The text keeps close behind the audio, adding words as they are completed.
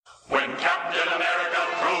Captain America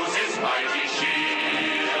throws his mighty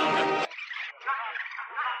shield.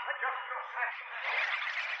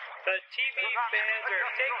 The TV fans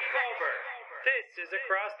are taking over. This is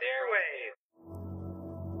Across the Airwaves.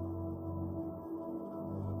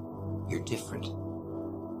 You're different.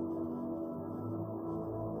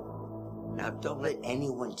 Now, don't let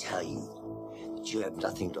anyone tell you that you have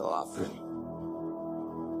nothing to offer.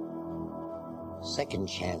 Second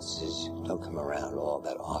chances don't come around all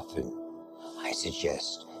that often. I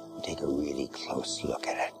suggest you take a really close look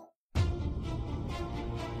at it.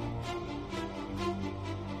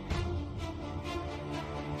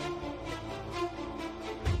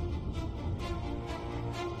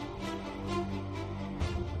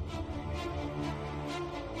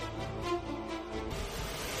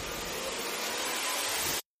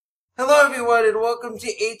 Hello everyone and welcome to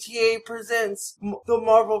ATA Presents the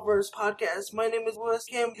Marvelverse podcast. My name is Wes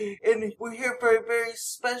Kim and we're here for a very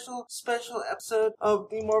special episode of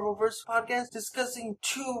the Marvelverse podcast discussing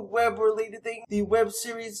two web-related things. The web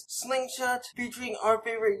series Slingshot featuring our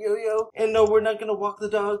favorite Yo-Yo, and no, we're not gonna walk the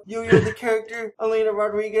dog, Yo-Yo the character, Elena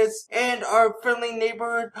Rodriguez, and our friendly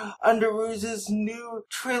neighborhood Underooz's new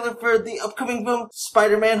trailer for the upcoming film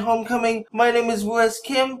Spider-Man Homecoming. My name is Wes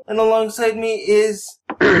Kim and alongside me is...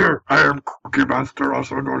 I am Cookie Monster,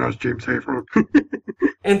 also known as James Hafer.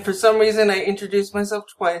 And for some reason, I introduced myself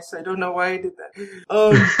twice. I don't know why I did that.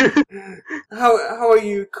 How are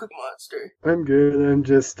you, Cookie Monster? I'm good. I'm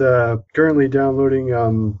just currently downloading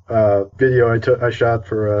video I shot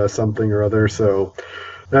for something or other, so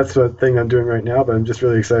that's the thing I'm doing right now, but I'm just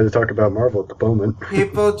really excited to talk about Marvel at the moment.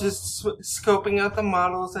 People just scoping out the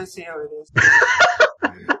models. I see how it is.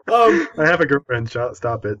 I have a girlfriend.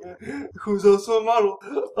 Stop it. Who's also a model.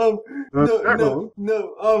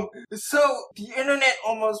 No. So the internet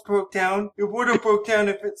almost broke down. It would have broke down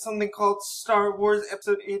if it's something called Star Wars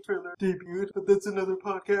Episode 8 trailer debuted, but that's another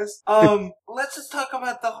podcast. Let's just talk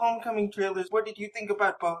about the Homecoming trailers. What did you think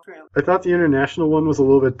about both trailers? I thought the international one was a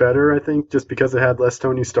little bit better, I think, just because it had less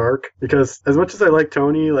Tony Stark. Because as much as I like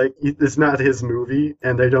Tony, like, it's not his movie,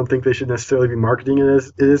 and I don't think they should necessarily be marketing it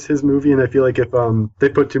as it is his movie, and I feel like if they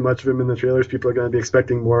put too much of him in the trailers, people are going to be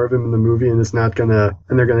expecting more of him in the movie, and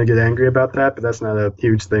they're going to get angry about that, but that's not a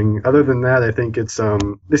huge thing. Other than that, I think it's,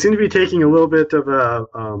 they seem to be taking a little bit of a,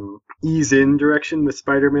 ease-in direction with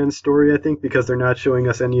Spider-Man's story, I think, because they're not showing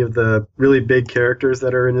us any of the really big characters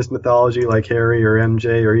that are in his mythology, like Harry or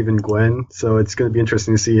MJ or even Gwen, so it's going to be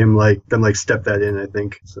interesting to see them step that in, I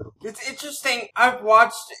think. So it's interesting. I've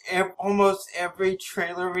watched almost every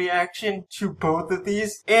trailer reaction to both of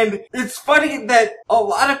these, and it's funny that a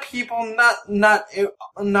lot of people,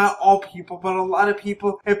 not all people, but a lot of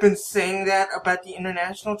people have been saying that about the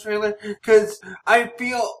international trailer, because I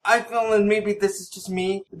feel, and maybe this is just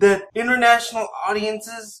me, that international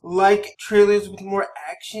audiences like trailers with more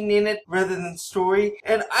action in it rather than story.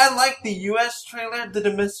 And I like the US trailer, the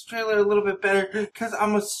domestic trailer, a little bit better because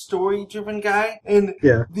I'm a story-driven guy. And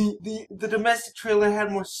yeah, the domestic trailer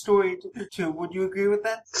had more story to it. Would you agree with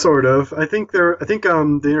that? Sort of. I think the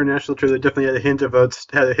international trailer definitely had a hint of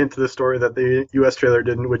the story that the US trailer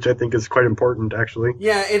didn't, which I think is quite important, actually.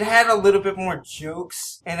 Yeah, it had a little bit more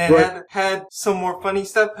jokes, and it had some more funny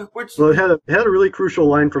stuff. It had a really crucial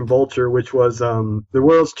line from Vulture, which was, the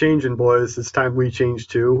world's changing, boys. It's time we change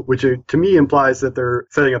too, which to me implies that they're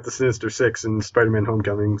setting up the Sinister Six in Spider-Man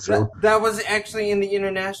Homecoming. So that was actually in the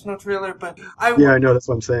international trailer, but I know, that's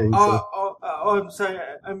what I'm saying. I'm sorry,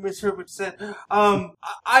 I misheard what you said.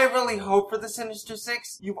 I really hope for the Sinister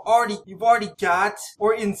Six. You've already got,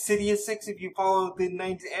 or Insidious Six if you follow the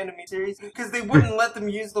 90s anime series, because they wouldn't let them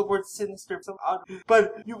use the word sinister, so odd.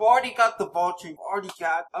 But you've already got the Vulture, you've already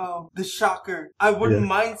got the Shocker. I wouldn't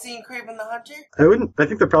mind seeing Kraven the Hunter. I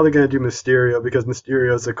think they're probably going to do Mysterio, because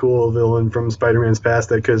Mysterio is a cool villain from Spider-Man's past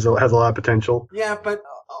that has a lot of potential. Yeah, but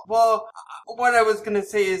what I was gonna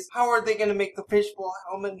say is, how are they gonna make the fishbowl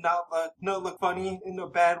helmet not look funny in a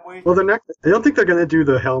bad way? Well, I don't think they're gonna do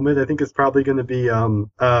the helmet. I think it's probably gonna be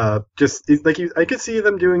I could see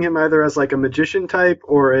them doing him either as like a magician type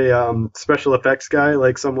or a special effects guy,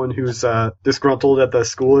 like someone who's disgruntled at the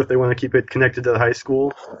school if they want to keep it connected to the high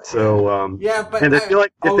school. So yeah, but I feel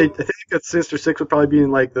like I think that Sinister Six would probably be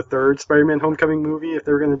in like the third Spider-Man Homecoming movie if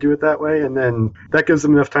they were gonna do it that way, and then that gives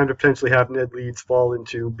them enough time to potentially have Ned Leeds fall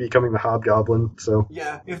into to becoming the Hobgoblin. So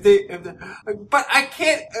yeah, but I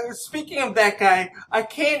can't. Speaking of that guy, I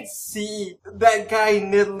can't see that guy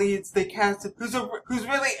Ned Leeds they casted, who's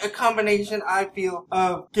really a combination. I feel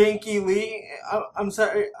of Genki Lee. I'm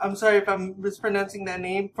sorry if I'm mispronouncing that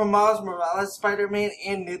name, from Miles Morales, Spider-Man,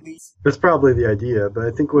 and Ned Leeds. that's probably the idea. But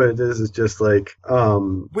I think what it is just like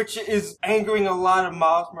which is angering a lot of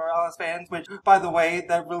Miles Morales fans. Which, by the way,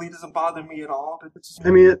 that really doesn't bother me at all. But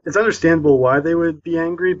I mean, it's understandable why they would be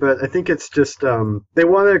angry, but I think it's just they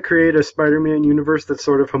want to create a Spider-Man universe that's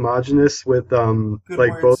sort of homogenous with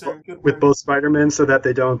both Spider-Men, so that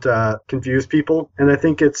they don't confuse people. And I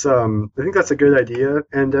think that's a good idea.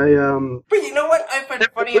 And But you know what I find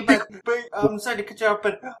funny about? I'm sorry to cut you off,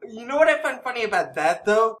 but you know what I find funny about that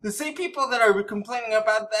though? The same people that are complaining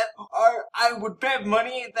about that I would bet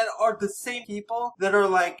money, that are the same people that are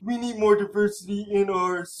like, we need more diversity in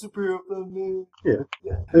our superhero film.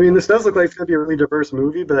 Yeah. I mean, this does look like it's going to be a really diverse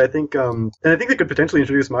movie, but I think, and I think they could potentially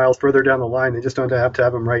introduce Miles further down the line. They just don't have to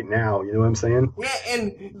have him right now. You know what I'm saying? Yeah,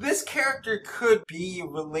 and this character could be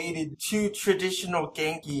related to traditional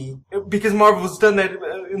Genki, because Marvel's done that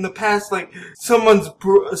in the past. Like someone's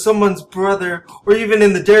brother, or even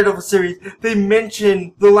in the Daredevil series, they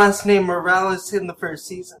mention the last name Morales in the first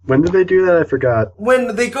season. When did they do that? I forgot.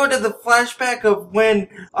 When they go to the flashback of when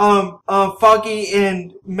Foggy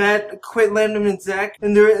and Matt quit Landon and Zach,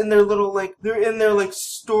 and they're in their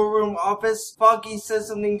storeroom office. Foggy says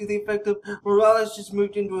something to the effect of, Morales just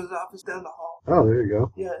moved into his office down the hall. Oh, there you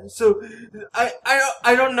go. Yeah, so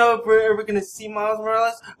I don't know if we're ever gonna see Miles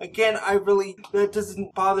Morales again. That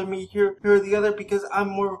doesn't bother me here or the other, because I'm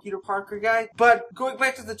more of a Peter Parker guy. But going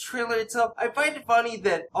back to the trailer itself, I find it funny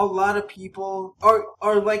that a lot of people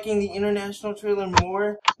are liking the international trailer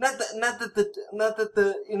more. Not that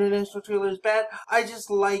the international trailer is bad. I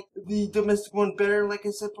just like the domestic one better, like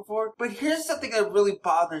I said before. But here's something that really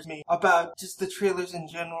bothers me about just the trailers in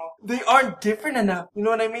general. They aren't different enough. You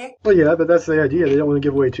know what I mean? Well, yeah, but that's the idea. They don't want to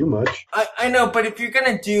give away too much. I know, but if you're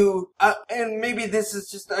gonna do, and maybe this is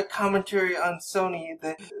just a commentary on Sony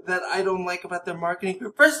that I don't like about their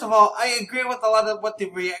marketing. First of all, I agree with a lot of what the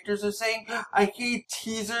reactors are saying. I hate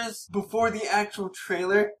teasers before the actual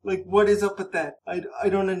trailer. Like, what is up with that? I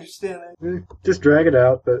don't understand that. Just drag it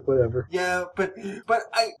out, but whatever. Yeah, but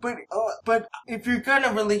if you're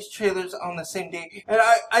gonna release trailers on the same day, and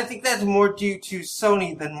I think that's more due to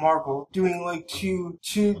Sony than Marvel doing like two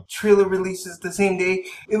trailer releases the same day.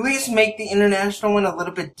 At least make the international one a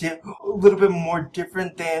little bit more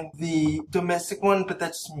different than the domestic one. But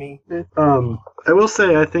that's just me. I will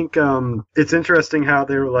say, I think it's interesting how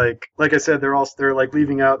they were like I said, they're like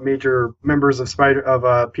leaving out major members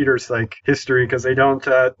of Peter's like history, because they don't.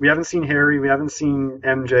 We haven't seen Harry, we haven't seen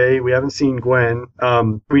MJ, we haven't seen Gwen.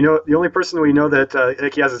 We know the only person we know that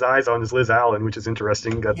like he has his eyes on is Liz Allen, which is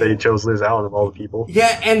interesting that they chose Liz Allen of all the people.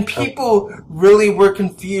 Yeah, and people really were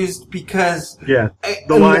confused because the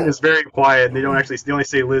line is very quiet, and they only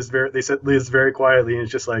say Liz they said Liz very quietly, and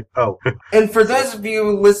it's just like, oh. And for those of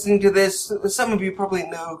you listening to this, some of you probably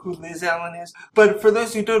know who Liz Allen is, but for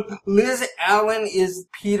those who don't, Liz Allen is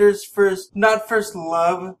Peter's not first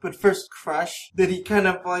love, but first crush that he kind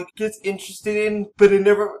of like gets interested in, but it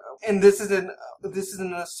never. And this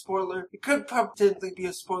isn't a spoiler. It could potentially be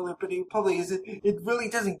a spoiler, but it probably isn't. It really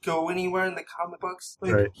doesn't go anywhere in the comic books.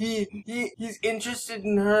 Like, right. He's interested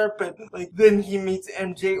in her, but like then he meets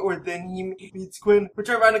MJ, or then he meets Gwen, which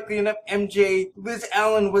ironically enough, Liz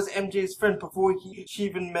Allen was MJ's friend before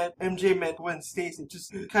MJ met Gwen Stacy.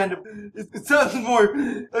 Just kind of, it sounds more,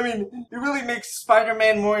 I mean, it really makes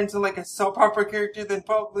Spider-Man more into like a soap opera character than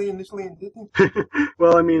probably initially intended.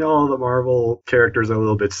 Well, I mean, all the Marvel characters are a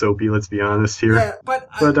little bit soapy, let's be honest here. Yeah, but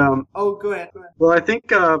go ahead. Well, I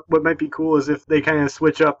think what might be cool is if they kind of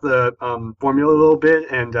switch up the formula a little bit,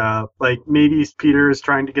 and like maybe Peter is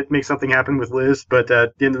trying to make something happen with Liz, but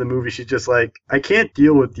at the end of the movie she's just like, I can't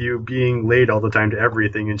deal with you being late all the time to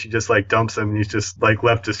everything, and she just like dumps him, and he's just like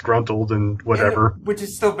left disgruntled and whatever. Which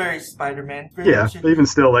is still very Spider-Man. Yeah, but even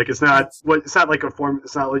still, like it's not like it's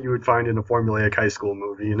not what you would find in a formulaic high school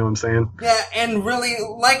movie. You know what I'm saying? Yeah, and really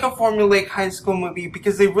like a formulaic high school movie,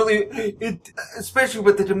 because they really, especially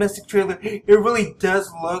with the domestic trailer, it really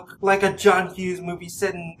does look like a John Hughes movie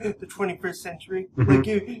set in the 21st century. Mm-hmm. Like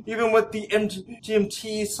even with the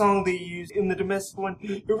MGMT song they use in the domestic one,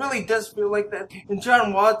 it really does feel like that. And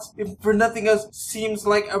John Watts, if for nothing else, seems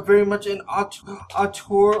like a very much an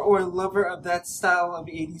auteur or a lover of that style of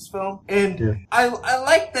 80s film. And I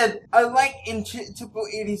like that. I like in typical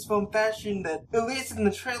 80s film fashion that, at least in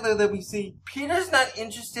the trailer that we see, Peter's not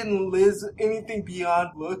interested in Liz anything beyond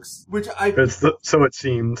looks. looks, which so it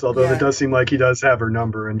seems, although Yeah. it does seem like he does have her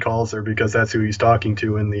number and calls her because that's who he's talking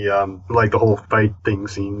to in the like the whole fight thing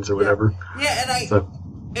scenes or whatever. Yeah, and So-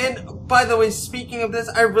 and by the way, speaking of this,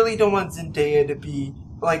 I really don't want Zendaya to be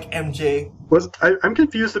like MJ. I'm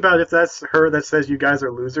confused about if that's her that says you guys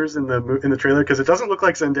are losers in the trailer, because it doesn't look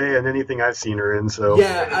like Zendaya in anything I've seen her in. So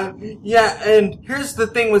Yeah, and here's the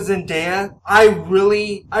thing with Zendaya. I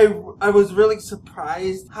was really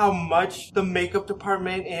surprised how much the makeup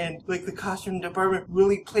department and like the costume department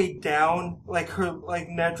really played down like her like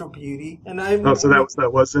natural beauty. And so that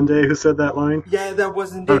was Zendaya who said that line. Yeah, that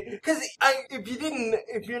was Zendaya. Because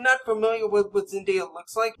if you're not familiar with what Zendaya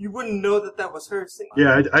looks like, you wouldn't know that was her singing.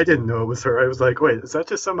 Yeah, I didn't know it was her. I was like, wait, is that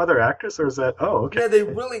just some other actress, or is that? Oh, okay.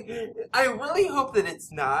 Yeah, I really hope that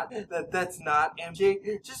that's not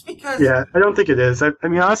MJ, just because. Yeah, I don't think it is. I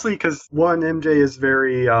mean, honestly, because one, MJ is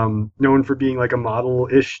very known for being like a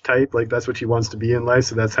model-ish type. Like that's what she wants to be in life,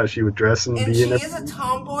 so that's how she would dress and be. She in is a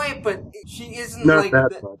tomboy, but she isn't Not like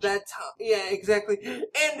that much. Yeah, exactly.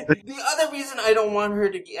 And the other reason I don't want her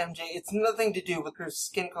to be MJ, it's nothing to do with her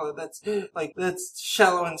skin color. That's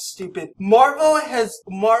shallow and stupid. Marvel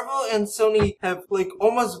and Sony have like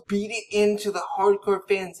almost beat it into the hardcore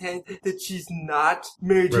fans' head that she's not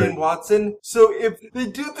Mary Jane Watson. So if they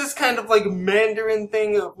do this kind of like Mandarin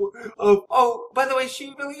thing of oh, by the way,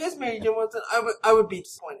 she really is Mary Jane Watson, I would be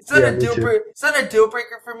disappointed. It's not a deal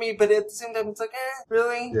breaker for me, but at the same time, it's like,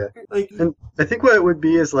 really? Yeah. Like, and I think what it would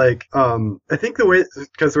be is like, I think the way,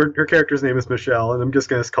 because her character's name is Michelle, and I'm just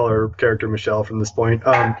gonna call her character Michelle from this point.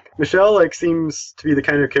 Michelle like seems to be the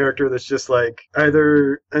kind of character that's just like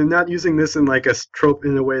either, I'm not using this in like a trope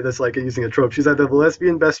in a way that's like using a trope. She's either the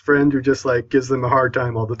lesbian best friend who just like gives them a hard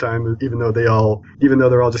time all the time, even though they're all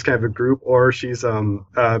just kind of a group, or she's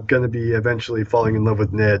gonna be eventually falling in love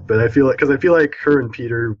with Ned. But I feel like her and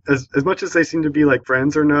Peter, as much as they seem to be like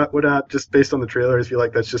friends or not, whatnot, just based on the trailer, I feel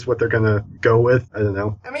like that's just what they're gonna go with. I don't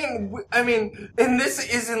know. I mean, and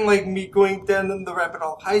this isn't like me going down in the rabbit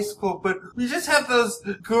hole of high school, but we just have those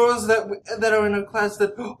girls that are in our class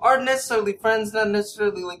that aren't necessarily friends, not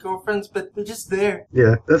necessarily like girlfriends, but they're just there.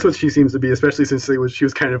 Yeah, that's what she seems to be, especially since she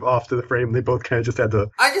was kind of off to the frame. They both kind of just had to.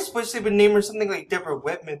 I just wish they would name her something like Deborah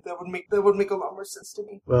Whitman. That would make a lot more sense to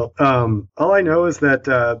me. Well, all I know is that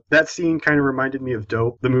that scene kind of reminded me of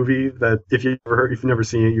Dope, the movie that if you've never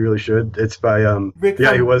seen it, you really should. It's by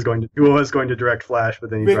who was going to direct Flash, but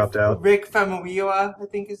then he dropped out. Rick Famuyiwa, I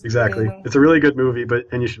think is exactly. his name. It's a really good movie,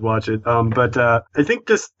 and you should watch it. But I think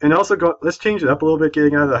let's change it up a little bit.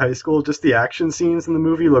 Getting out of the high school, just the action scenes in the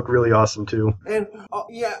movie look really awesome too. And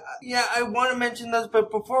I want to mention those,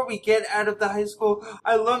 but before we get out of the high school,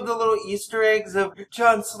 I love the little Easter eggs of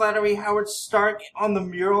John Slattery, Howard Stark on the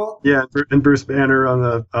mural. Yeah, and Bruce Banner on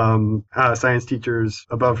the science teacher's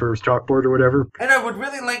above her chalkboard or whatever. And I would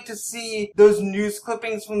really like to see those news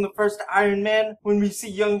clippings from the first Iron Man when we see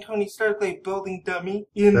young Tony Stark like building dummy.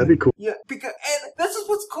 That'd be cool. Yeah, and this is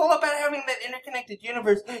what's cool about having that interconnected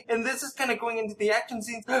universe. And this is kind of going into the action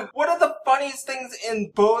scenes. One of the funniest things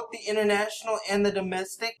in both the international and the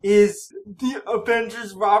domestic is the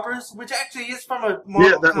Avengers robbers, which actually is from a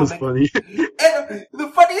Marvel that comic. was funny. And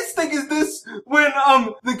the funniest thing is this, when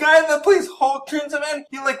the guy that plays Hulk turns him in,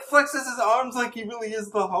 he like flexes his arms like he really is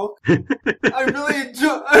the Hulk. I really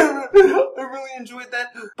enjoyed that.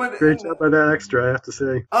 But great job by that extra, I have to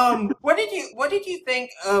say. What did you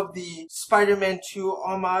think of the Spider-Man 2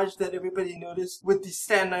 homage that everybody noticed with the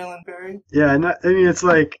Staten Island ferry? Yeah, it's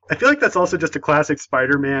like, I feel like that's also just a classic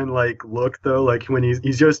Spider-Man like look though, like when he's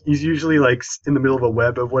usually like in the middle of a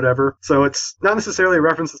web of whatever. So it's not necessarily a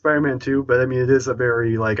reference to Spider-Man 2, but I mean it is a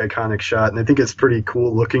very like iconic shot, and I think it's pretty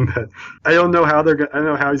cool looking. That I don't know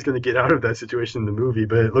how he's going to get out of that situation in the movie,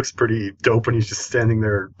 but it looks pretty dope when he's just standing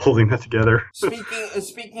there holding that together.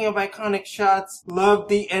 Speaking of iconic shots, love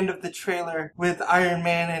the end of the trailer with Iron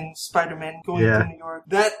Man and Spider-Man going to New York.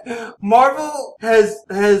 That Marvel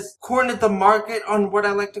has cornered the market on what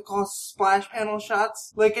I like to call splash panel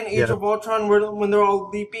shots, like in Age of Ultron, when they're all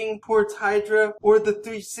leaping towards Hydra, or the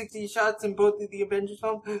 360 shots in both of the Avengers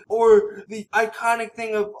films, or the iconic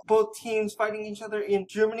thing of both teams fighting each other in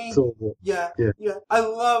Germany. Yeah. I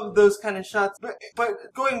love those kind of shots.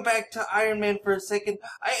 But going back to Iron Man for a second,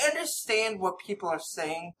 I understand what people are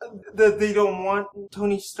saying, that they don't want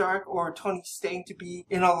Tony Stark or Tony Stark to be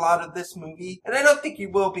in a lot of this movie. And I don't think he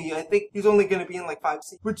will be. I think he's only going to be in like 5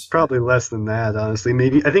 scenes. Which probably less than that, honestly.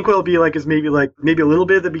 Maybe I think what it'll be like is maybe a little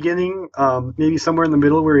bit at the beginning, maybe somewhere in the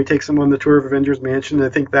middle where he takes them on the tour of Avengers Mansion. I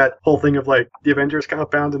think that whole thing of like the Avengers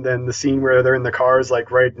compound and then the scene where they're in the cars,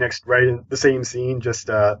 like right in the same scene, just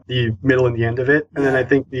the middle and the end of it. And then I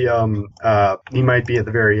think he might be at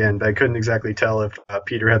the very end. I couldn't exactly tell if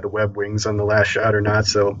Peter had the web wings on the last shot or not,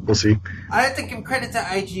 so we'll see. I have to give credit to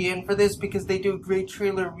IGN for this because they do great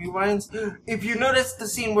trailer rewinds. If you notice the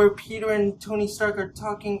scene where Peter and Tony Stark are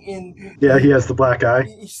talking in... Yeah, he has the black eye.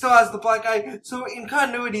 He still has the black eye. So in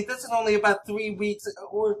continuity, this is only about 3 weeks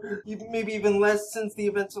or maybe even less since the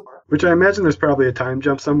events of... Which I imagine there's probably a time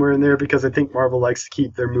jump somewhere in there because I think Marvel likes to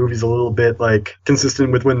keep their movies a little bit like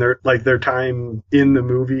consistent with when they're like their time in the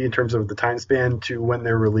movie in terms of the time span to when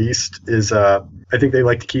they're released is I think they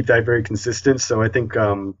like to keep that very consistent. So I think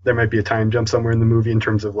there might be a time jump somewhere in the movie in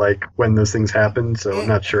terms of like when those things happen. So I'm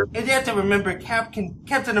not sure. And you have to remember,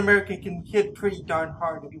 Captain America can hit pretty darn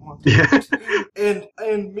hard if he wants to. Yeah.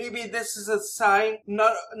 and maybe this is a sign,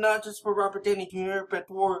 not just for Robert Downey Jr., but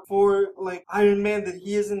for like Iron Man that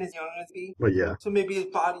he isn't as young as he. But yeah. So maybe his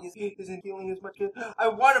body isn't healing as much. I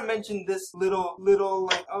want to mention this little little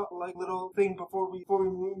thing before we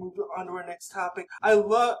move on to our next topic.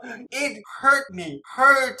 It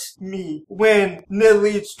hurt me when Ned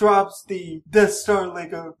Leeds drops the Death Star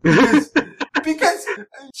Lego. Because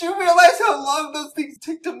do you realize how long those things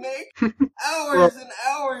take to make? Hours and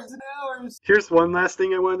hours and hours. Here's one last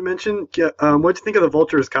thing I wanted to mention. What'd you think of the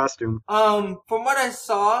Vulture's costume? From what I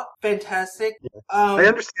saw, fantastic. Yeah. I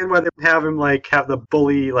understand why they would have him like have the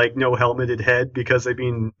bully like no helmeted head because I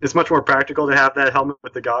mean it's much more practical to have that helmet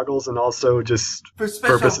with the goggles and also just for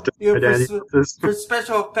special identity for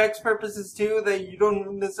special effects purposes too. That you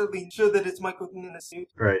don't necessarily ensure that it's Michael Keaton in a suit.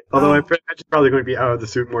 Right. Although I imagine probably going to be out of the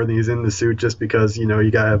suit more than he's in the suit just because you know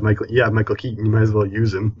you gotta have Michael Keaton. You might as well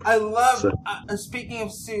use him. I love. Speaking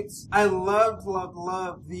of suits, I love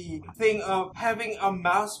the thing of having a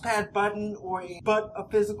mouse pad button or a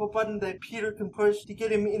physical button that Peter can push to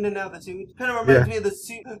get him in and out of the suit. Kind of reminds me of the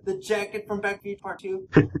suit, the jacket from Back to the Future Part 2.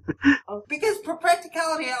 Because for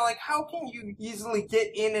practicality, how can you easily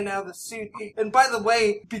get in and out of the suit? And by the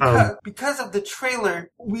way, because of the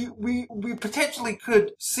trailer, we potentially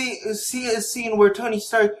could see a scene where Tony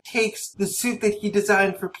Stark takes the suit that he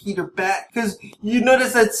designed for Peter back. Because you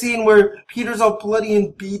notice that scene where Peter's all bloody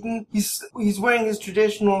and beaten. He's wearing his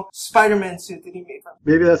traditional Spider-Man suit that he made for him.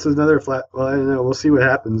 Maybe that's another flat. Well, I don't know. We'll see what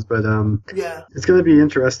happens, but yeah, it's going to be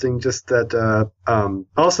interesting. Just that.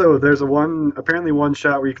 Also, there's apparently one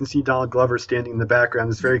shot where you can see Donald Glover standing in the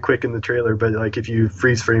background. It's very quick in the trailer, but like if you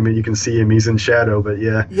freeze frame it, you can see him. He's in shadow, but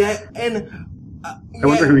yeah. Yeah, and. I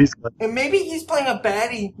wonder who he's playing. And maybe he's playing a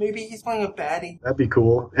baddie. That'd be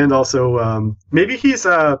cool. And also, maybe he's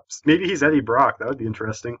Eddie Brock. That would be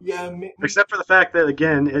interesting. Yeah. Except for the fact that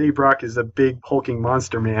again, Eddie Brock is a big hulking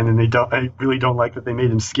monster man, and I really don't like that they made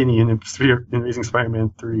him skinny in Amazing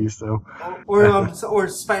Spider-Man 3. So. Or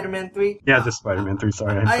Spider-Man 3. Yeah, just Spider-Man 3.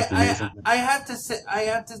 Sorry. I have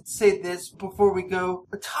to say this before we go.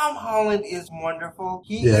 Tom Holland is wonderful.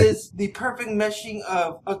 He is the perfect meshing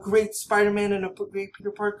of a great Spider-Man and a great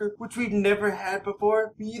Peter Parker, which we've never had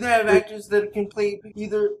before. We either have actors that can play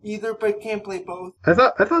either but can't play both. I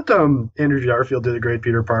thought Andrew Garfield did a great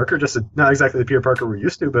Peter Parker, just not exactly the Peter Parker we're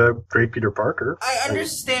used to, but a great Peter Parker. I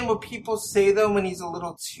understand what people say though when he's a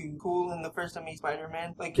little too cool in the first time he's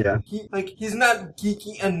Spider-Man. He's not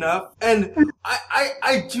geeky enough, and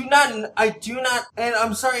I do not, and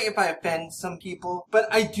I'm sorry if I offend some people, but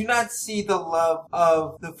I do not see the love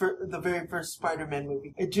of the very first Spider-Man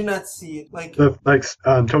movie. I do not see it.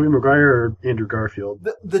 Tobey Maguire or Andrew Garfield?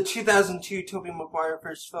 The 2002 Tobey Maguire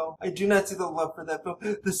first film. I do not see the love for that film.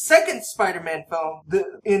 The second Spider-Man film,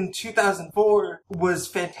 in 2004, was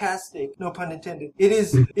fantastic. No pun intended. It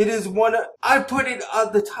is one of, I put it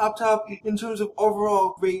at the top in terms of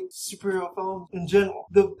overall great superhero films in general.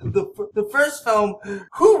 The first film,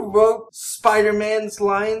 who wrote Spider-Man's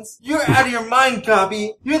lines? You're out of your mind,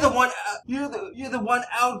 Gabby. You're the one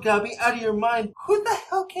out, Gabby, out of your mind. Who the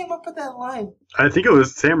hell came up with that line? I think it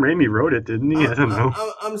was Sam Raimi wrote it, didn't he? I don't know.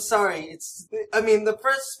 I'm sorry. The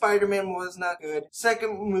first Spider-Man was not good.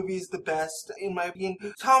 Second movie is the best, in my opinion.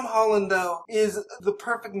 Tom Holland, though, is the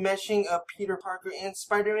perfect meshing of Peter Parker and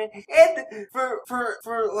Spider-Man. And for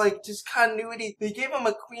just continuity, they gave him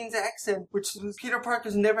a Queen's accent, which Peter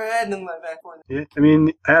Parker's never had in live action.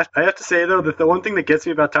 Yeah, I have to say, though, that the one thing that gets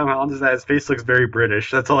me about Tom Holland is that his face looks very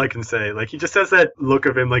British. That's all I can say. Like, he just has that look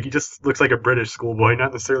of him, like he just looks like a British schoolboy,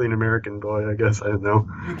 not necessarily an American boy, I guess. guess. I don't know.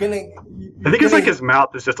 You're gonna. I think it's like his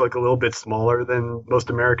mouth is just like a little bit smaller than most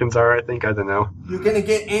Americans are. I think. I don't know. You're gonna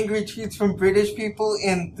get angry tweets from British people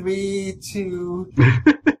in 3, 2.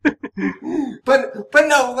 But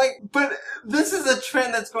this is a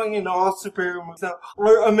trend that's going in all superhero movies now.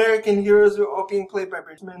 Our American heroes are all being played by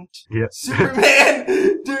British men. Yeah.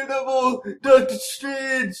 Superman, Daredevil, Doctor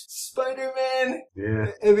Strange, Spider-Man,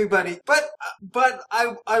 everybody. But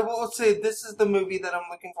I will say this is the movie that I'm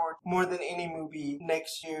looking forward to more than any movie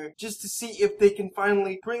next year, just to see if they can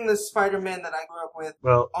finally bring the Spider-Man that I grew up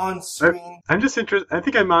with on screen. I'm just interested. I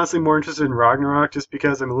think I'm honestly more interested in Ragnarok just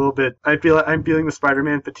because I'm a little bit. I'm feeling the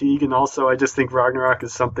Spider-Man fatigue, and also I just think Ragnarok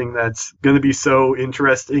is something that's going to be so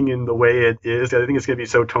interesting in the way it is. I think it's going to be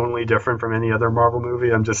so tonally different from any other Marvel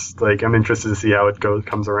movie. I'm just like I'm interested to see how it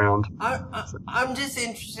comes around. I'm just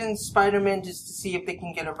interested in Spider-Man just to see if they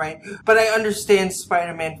can get it right. But I understand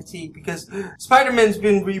Spider-Man fatigue because Spider-Man's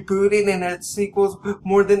been rebooted and had sequels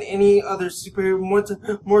more than any other superhero,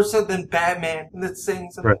 more so than Batman. That's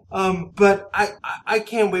saying something. Right. But I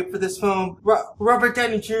can't wait for this film. Robert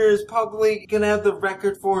Downey Jr. is probably gonna have the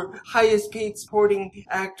record for highest paid supporting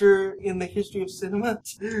actor in the history of cinema.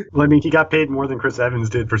 Well, I mean, he got paid more than Chris Evans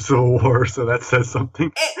did for Civil War, so that says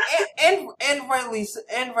something.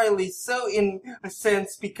 And rightly so in a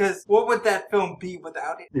sense, because what would that film be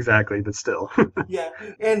without it? Exactly, but still. Yeah,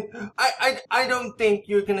 and I don't think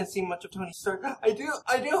you're gonna see much of Tony Stark. I do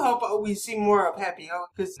hope we see more of Happy Hulk,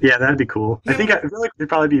 because that'd be cool. I feel like it'd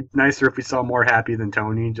probably be nicer if we saw more Happy than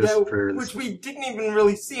Tony, which we didn't even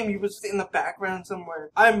really see him. He was in the background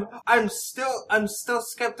somewhere. I'm still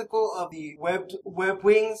skeptical of the web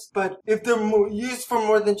wings, but if they're used for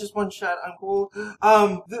more than just one shot, I'm cool.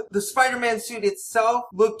 The Spider-Man suit itself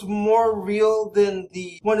looked more real than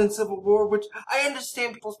the one in Civil War, which I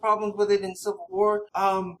understand people's problems with it in Civil War.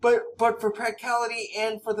 But for practicality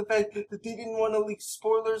and for the fact that they didn't want to leak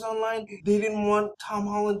spoilers online, they didn't want Tom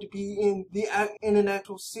Holland to be in an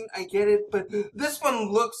actual suit. I get it, but this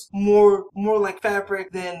one looks more like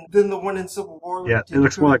fabric than the one in Civil War. Yeah, it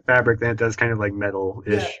looks more like fabric than it does kind of like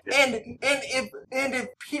metal-ish. Yeah. And if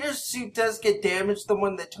Peter's suit does get damaged, the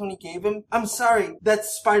one that Tony gave him, I'm sorry,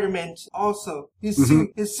 that's Spider-Man also.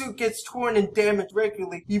 His suit gets torn and damaged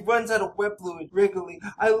regularly. He runs out of web fluid regularly.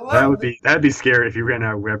 That'd be scary if you ran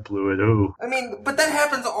out of web fluid. Ooh. I mean, but that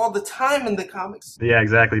happens all the time in the comics. Yeah,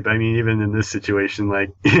 exactly. But I mean, even in this situation,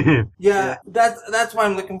 like. That's why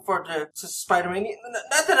I'm looking forward to Spider-Man.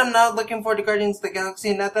 Not that I'm not looking forward to Guardians of the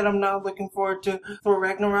Galaxy, not that I'm not looking forward to Thor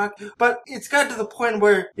Ragnarok, but it's got to the point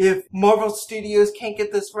where if Marvel Studios can't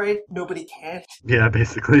get this right, nobody can. Yeah,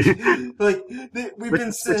 basically. Like, we've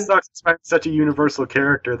been saying. It sucks. It's such a universal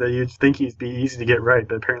character that you'd think he'd be easy to get right,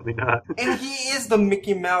 but apparently not. And he is the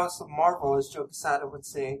Mickey Mouse of Marvel, as Joe Quesada would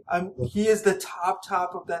say. He is the top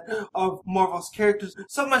of Marvel's characters,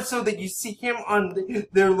 so much so that you see him on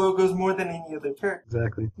their logos more than any other character.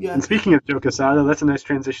 Exactly. Yeah. And speaking of Joe Quesada, that's a nice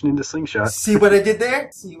transition into Slingshot. See what I did there?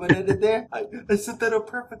 I set that up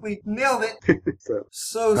perfectly. Nailed it.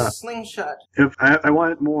 So Slingshot. If I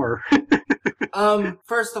wanted more.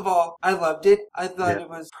 First of all, I loved it. I thought it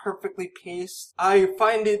was perfectly paced. I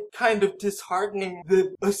find it kind of disheartening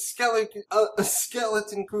that a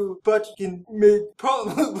skeleton crew but can make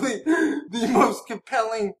probably the most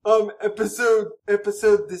compelling episode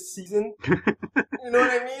this season. You know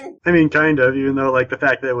what I mean? I mean, kind of, even though, like, the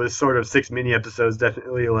fact that it was sort of 6 mini-episodes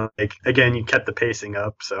definitely, like, again, you kept the pacing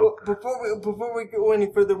up, so. Well, before we go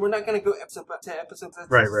any further, we're not going to go episode to episode.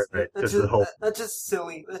 Right. That's just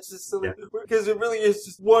silly. Because it really is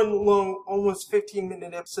just one long, almost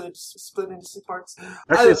 15-minute episode split into 6 parts.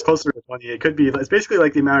 Actually, it's closer to 20. It's basically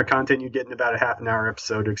like the amount of content you get in about a half-an-hour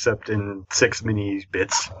episode, except in 6 mini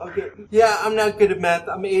bits. Okay. Yeah, I'm not good at math.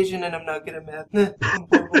 I'm Asian and I'm not good at math.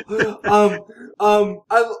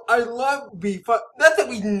 I love not that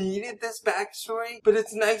we needed this backstory, but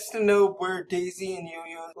it's nice to know where Daisy and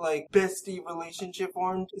Yo-Yo's like bestie relationship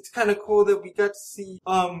formed. It's kind of cool that we got to see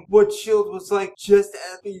what S.H.I.E.L.D. was like just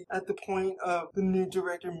at the point of the new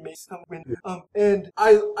director Mace coming in. And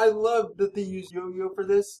I love that they used Yo-Yo for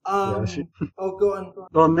this. Go on.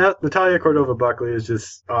 Well, Natalia Cordova-Buckley is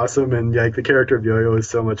just awesome, and like the character of Yo-Yo is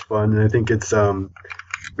so much fun, and I think it's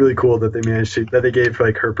really cool that they gave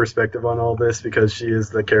like her perspective on all this, because she is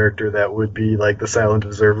the character that would be like the silent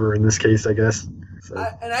observer in this case, I guess. So.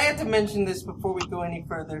 And I have to mention this before we go any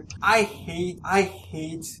further. I hate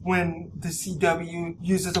when the CW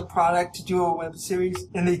uses a product to do a web series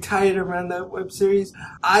and they tie it around that web series.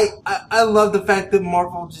 I love the fact that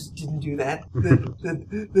Marvel just didn't do that.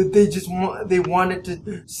 that they wanted to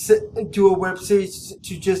do a web series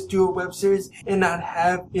to just do a web series and not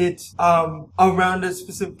have it around a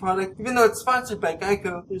specific product, even though it's sponsored by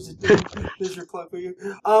Geico. There's your plug for you.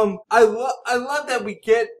 I love that we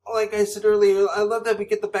get, like I said earlier, I love that we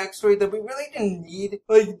get the backstory that we really didn't need.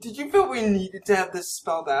 Like, did you feel we needed to have this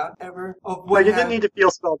spelled out ever? Of what it didn't need to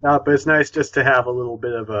feel spelled out, but it's nice just to have a little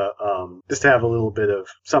bit of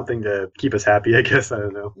something to keep us happy, I guess. I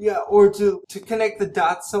don't know. Yeah, or to connect the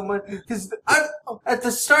dots somewhat. Because at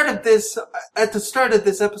the start of this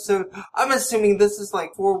episode, I'm assuming this is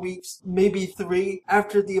like 4 weeks, maybe 3,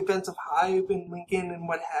 after the events of Hive and Lincoln and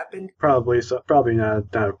what happened. Probably not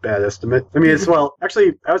a bad estimate. I mean,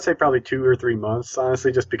 actually, I would say probably 2 or 3 months,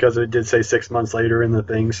 honestly, just because it did say 6 months later in the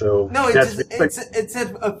thing. So no, it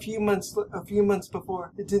said a few months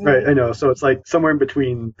before. It didn't. Right, I know. So it's like somewhere in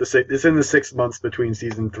between it's in the 6 months between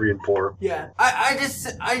season 3 and 4. Yeah, I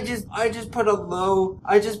just put a low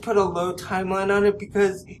timeline on it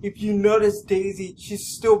because if you notice Daisy, she's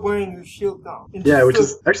still wearing her shield now. Yeah, which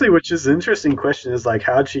is an interesting question. Is like,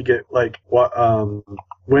 how'd she get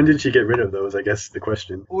when did she get rid of those? I guess the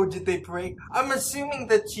question. Or did they break? I'm assuming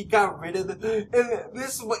that she got rid of them. And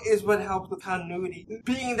this is what helped with continuity.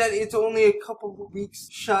 Being that it's only a couple of weeks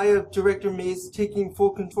shy of Director Mays taking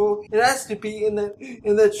full control, it has to be in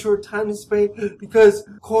that short time span because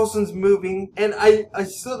Coulson's moving. And I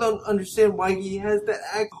still don't understand why he has that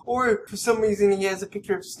act. Or for some reason he has a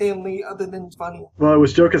picture of Stan Lee other than funny. Well, it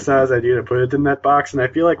was Joe Quesada's idea to put it in that box. And I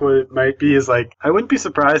feel like what it might be is like, I wouldn't be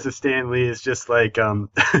surprised if Stan Lee is just like,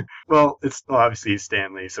 it's obviously he's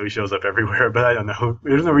Stan Lee, so he shows up everywhere, but I don't know.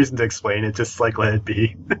 There's no reason to explain it, just like let it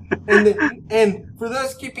be. and for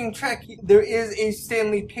those keeping track, there is a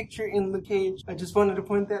Stan Lee picture in the cage. I just wanted to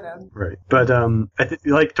point that out. Right. But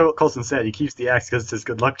like Coulson said, he keeps the axe because it's his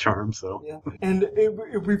good luck charm, so. Yeah. And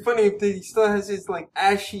it'd be funny if he still has his like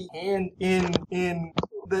ashy hand in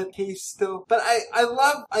the case still. But I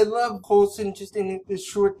love Coulson just in this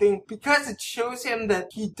short thing because it shows him that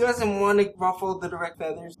he doesn't want to ruffle the direct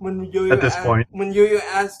feathers when Yo-Yo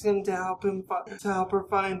asks him to help her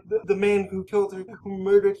find the man who killed her, who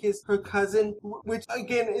murdered her cousin, which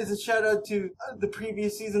again is a shout out to the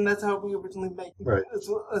previous season. That's how we originally met. Right.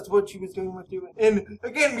 That's what she was doing with you. And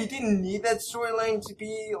again, we didn't need that storyline to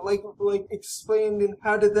be like explained and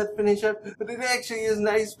how did that finish up, but it actually is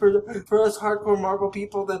nice for us hardcore Marvel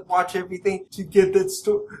people that watch everything to get that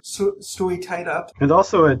story tied up. And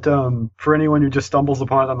also, for anyone who just stumbles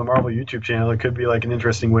upon it on the Marvel YouTube channel, it could be like an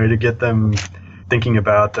interesting way to get them thinking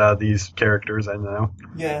about these characters. I don't know.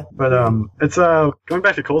 Yeah. But it's going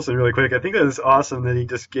back to Coulson really quick. I think that it's awesome that he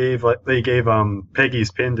just gave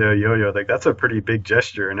Peggy's pin to Yo-Yo. Like, that's a pretty big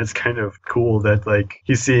gesture, and it's kind of cool that like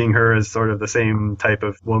he's seeing her as sort of the same type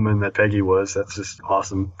of woman that Peggy was. That's just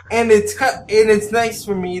awesome. And it's nice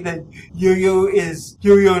for me that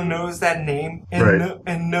Yo-Yo knows that name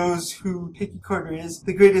and knows who Peggy Carter is,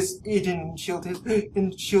 the greatest agent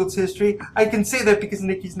in Shield's history. I can say that because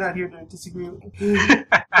Nikki's not here to disagree with me.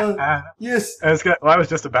 Yes. I was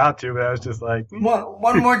just about to, but I was just like...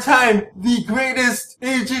 One more time. The greatest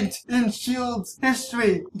agent in S.H.I.E.L.D.'s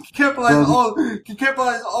history. You can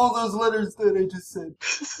capitalize all those letters that I just said.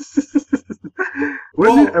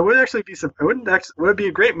 Would it be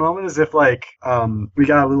a great moment is if like we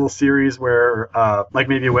got a little series where like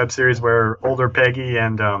maybe a web series where older Peggy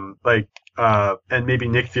and and maybe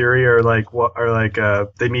Nick Fury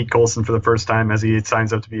they meet Coulson for the first time as he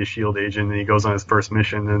signs up to be a S.H.I.E.L.D. agent and he goes on his first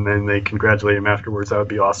mission and then they congratulate him afterwards. That would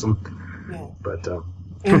be awesome. Yeah. But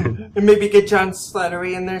and maybe get John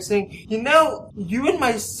Slattery in there saying, you and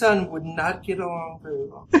my son would not get along very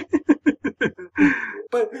well.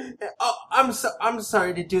 But I'm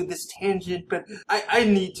sorry to do this tangent, but I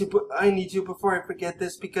need to before I forget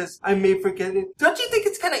this because I may forget it. Don't you think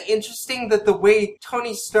it's kind of interesting that the way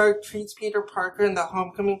Tony Stark treats Peter Parker in the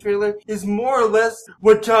Homecoming trailer is more or less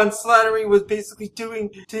what John Slattery was basically doing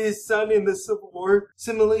to his son in the Civil War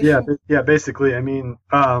simulation? Yeah, basically. I mean,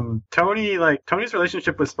 Tony's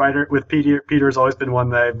relationship with Peter has always been one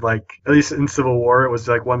that I've at least in Civil War, it was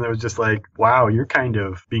like one that was just like, wow, you're kind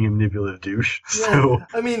of being a manipulative dude. douche. Yeah, So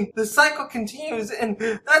I mean, the cycle continues, and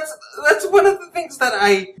that's one of the things that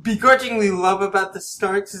I begrudgingly love about the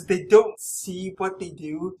Starks is they don't see what they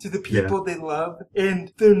do to the people they love,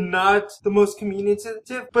 and they're not the most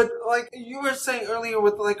communicative. But like you were saying earlier,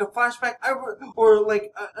 with like a flashback, or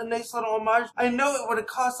like a nice little homage. I know it would have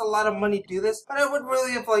cost a lot of money to do this, but I would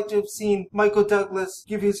really have liked to have seen Michael Douglas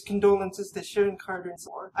give his condolences to Sharon Carter and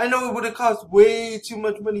so on. I know it would have cost way too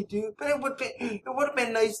much money to do, but it would have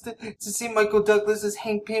been nice to see Michael Douglas as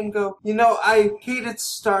Hank Pym go, you know, I hated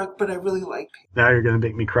Stark, but I really like Pym. now you're gonna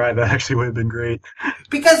make me cry. That actually would have been great.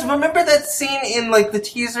 Because remember that scene in like the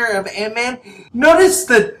teaser of Ant-Man? Notice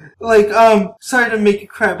that, like, sorry to make you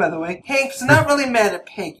cry, by the way. Hank's not really mad at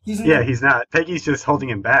Peggy. He's not. Peggy's just holding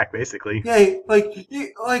him back, basically. Yeah,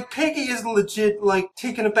 like Peggy is legit, like,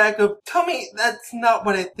 taken aback of, tell me that's not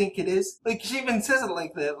what I think it is. Like, she even says it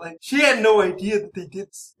like that. Like, she had no idea that they did.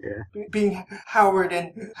 Yeah. Being Howard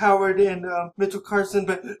and Mitchell Carson.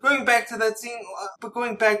 But going back to that scene,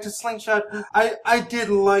 going back to Slingshot, I did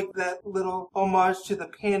like that little homage to the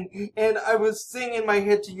pin. And I was saying in my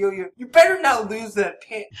head to Yo-Yo, you better not lose that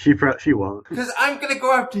pin. She won't. Because I'm gonna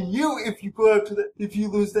go after you if you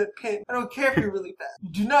lose that pin. I don't care if you're really fast. You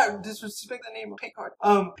do not disrespect the name of Picard.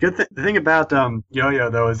 The thing about Yo-Yo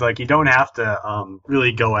though is like you don't have to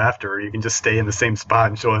really go after her. You can just stay in the same spot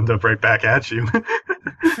and she'll end up right back at you.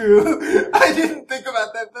 True. I didn't think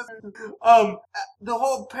about that. The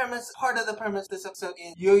whole part of the premise of this episode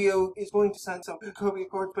is Yo-Yo is going to sign some Sokovia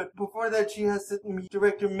Accords, but before that she has to meet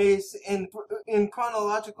Director Mace, and in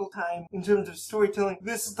chronological time, in terms of storytelling,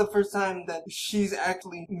 this is the first time that she's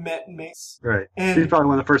actually met Mace. Right. And she's probably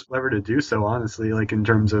one of the first ever to do so, honestly, like in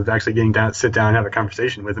terms of actually getting down, sit down and have a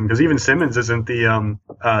conversation with him, because even Simmons isn't the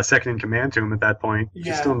second in command to him at that point.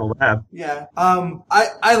 She's still in the lab. Yeah.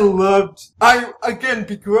 Again,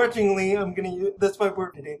 begrudgingly, that's my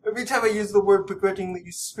word today. Every time I use the word begrudgingly,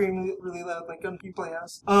 you scream it really loud, like on People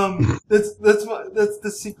House. That's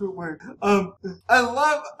the secret word. I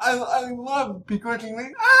love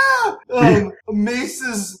begrudgingly,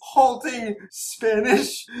 Mace's halting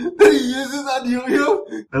Spanish that he uses on Yo-Yo.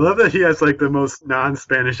 I love that he has like the most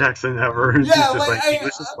non-Spanish accent ever. Yeah, He's just like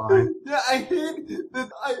English is fine. Yeah, I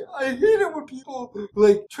hate it when people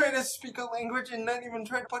like try to speak a language and not even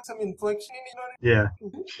try to put some inflection in it. Yeah.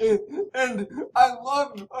 And I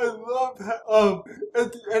love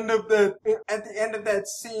at the end of that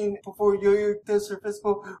scene before Yo-Yo does her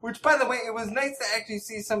physical, which by the way, it was nice to actually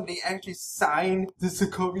see somebody actually sign the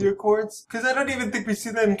Sokovia Accords, because I don't even think we see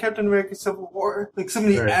that in Captain America Civil War, like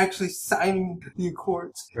somebody actually signing the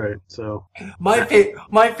Accords. Right. So my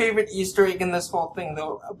favorite Easter egg in this whole thing,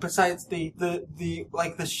 though, besides the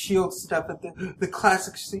like the shield stuff at the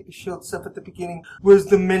classic shield stuff at the beginning, was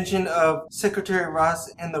the mention of Secretary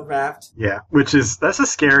Ross and the raft. Yeah, that's a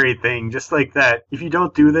scary thing. Just like that, if you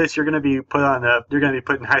don't do this, you're gonna be put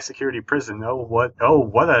in high security prison. What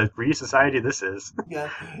a free society this is. Yeah.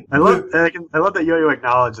 I love that Yo-Yo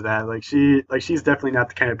acknowledged that. She's definitely not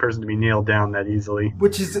the kind of person to be nailed down that easily.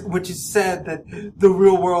 Which is sad that the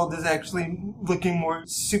real world is actually looking more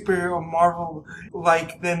superhero Marvel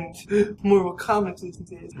like than Marvel comics these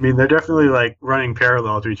days. I mean, they're definitely like running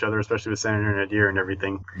parallel to each other, especially with Senator Nadir and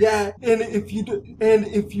everything. Yeah, and if you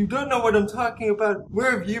don't know what I'm talking about,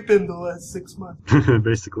 where have you been the last 6 months?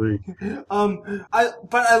 Basically.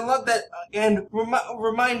 I love that, and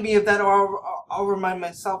remind me of that, or I'll remind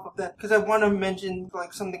myself of that, because I want to mention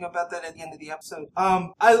like something about that at the end of the episode.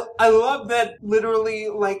 I love that literally,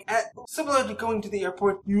 like, similar to going to the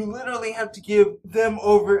airport, you literally have to give them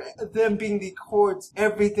being the Accords,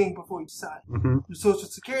 everything before you sign. Mm-hmm. Your social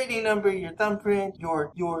security number, your thumbprint,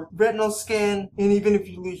 your retinal scan, and even if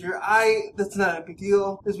you lose your eye, that's not a big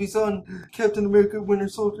deal, as we saw in Captain America Winter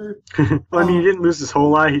Soldier. Well, I mean, he didn't lose his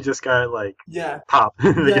whole eye, he just got pop,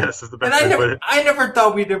 I guess is the best way to put it. I never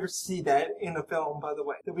thought we'd ever see that in a film, by the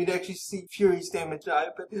way, that we'd actually see Fury's damaged eye.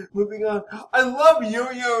 But moving on, I love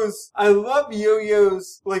Yo-Yo's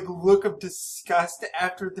like look of disgust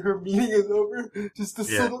after her meeting is over. Just the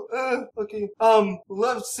subtle, okay.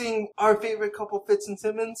 Love seeing our favorite couple, Fitz and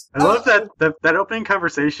Simmons. I love that opening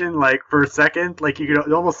conversation. Like for a second, like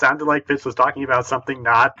it almost sounded like Fitz was talking about something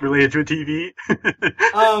not related to a TV.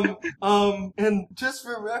 And just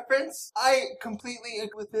for reference, I completely agree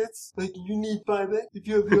with Fitz. Like, you need Violet if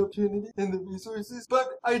you have the opportunity and the resources. But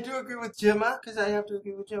I do agree with Gemma, because I have to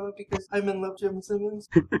agree with Gemma because I'm in love with Gemma Simmons.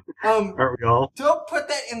 Aren't we all? Don't put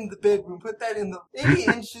that in the bedroom. Put that in the 80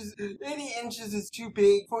 inches. 80 inches is too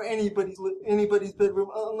big for anybody's bedroom,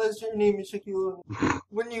 unless your name is Shaquille O'Neal.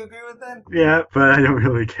 Wouldn't you agree with that? Yeah, but I don't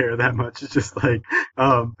really care that much. It's just like,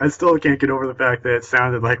 I still can't get over the fact that it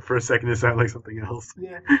sounded like for a second it sounded like something else.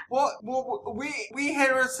 Yeah. Well, Well, we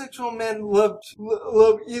heterosexual men love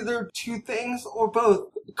either two things or both: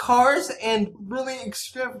 cars and really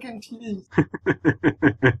extravagant TVs.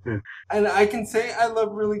 And I can say I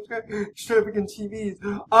love really extravagant TVs.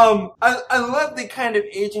 I love the kind of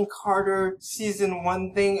Agent Carter season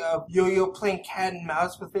 1 thing of Yo-Yo playing cat and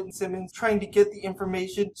mouse with Fitzsimmons, trying to get the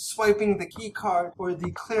information, swiping the key card or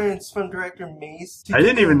the clearance from Director Mace. I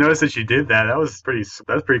didn't even notice that she did that. That was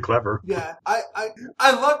pretty clever. Yeah,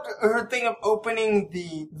 I loved her thing of opening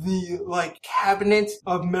the like cabinet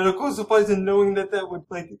of medical supplies and knowing that would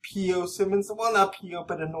like P.O. Simmons. Well, not P.O.,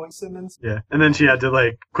 but annoy Simmons. Yeah, and then she had to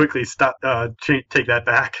like quickly stop, take that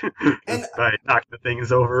back and by knocking the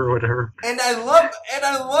things over or whatever. And I love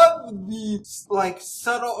the like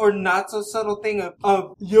subtle or not so subtle thing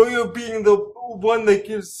of Yo-Yo being the one that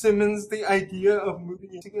gives Simmons the idea of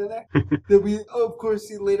moving in together that we of course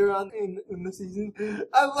see later on in the season.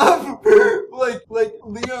 I love like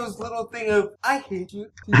Leo's little thing of I hate you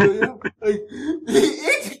to Yo-Yo. Like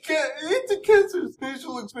Ian DeCaster's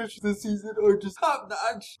facial expressions this season are just top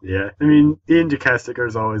notch. Yeah, I mean Ian DeCaster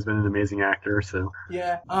has always been an amazing actor, so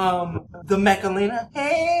yeah. The Mechalina.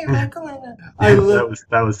 Hey Mechalina. I love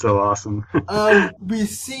that was so awesome. We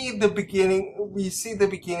see the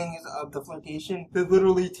beginnings of the flirtation that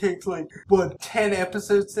literally takes like 10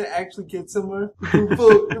 episodes to actually get somewhere. I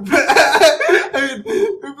mean,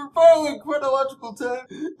 if we're following chronological time,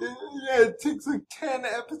 it takes like 10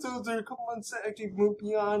 episodes or a couple months to actually move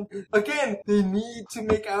beyond. Again, they need to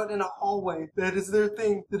make out in a hallway. That is their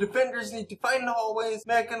thing. The defenders need to fight in the hallways.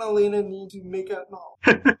 Mac and Elena need to make out in the hallways.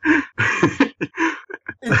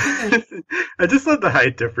 I just love the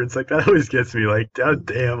height difference. Like that always gets me. Like, oh,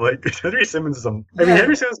 damn. Like Henry Simmons is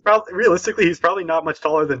Henry Simmons probably realistically he's probably not much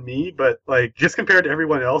taller than me, but like just compared to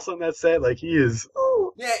everyone else on that set, like he is.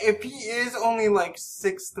 Yeah, if he is only like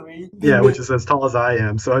 6'3". Yeah, which is as tall as I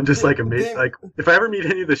am. So I'm just like amazed. Like if I ever meet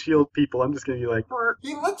any of the Shield people, I'm just gonna be like.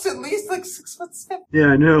 He looks at least like 6'7". Yeah,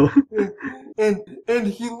 I know. and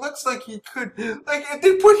he looks like he could like if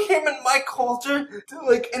they put him and Mike Coulter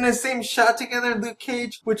like in the same shot together, Luke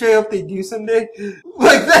Cage, which I hope they do someday.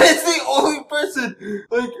 Like that is the only person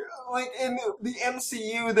like in the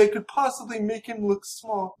MCU that could possibly make him look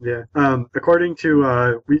small. Yeah. According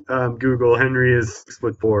to Google, Henry is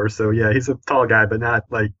 6'4", so yeah, he's a tall guy, but not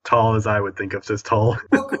like tall as I would think of as tall.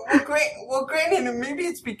 Well, granted, maybe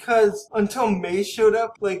it's because until May showed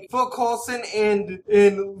up, like Phil Coulson and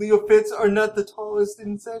Leo Fitz are not the tallest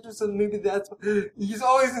in stature, so maybe that's why he's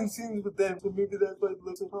always in scenes with them, so maybe that's why he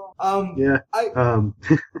looks so tall. Yeah.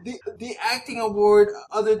 The acting award,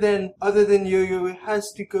 other than Yo-Yo, it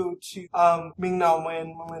has to go to Ming-Na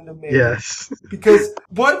Wen, Melinda May. Yes. Because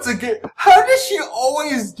once again, how does she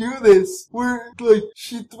always do this? Where like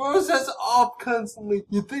she throws us off constantly.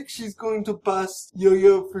 You think she's going to bust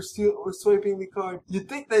Yo-Yo for swiping the card. You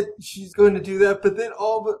think that she's going to do that, but then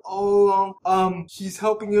all along, she's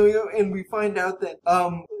helping Yo-Yo, and we find out that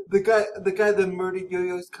the guy that murdered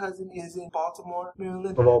Yo-Yo's cousin is in Baltimore,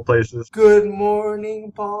 Maryland. Of all places. Good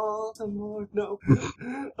morning, Baltimore. No.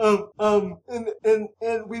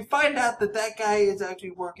 And we find out that guy is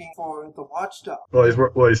actually working for the Watchdog. Well,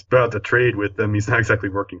 he's about to trade with them. He's not exactly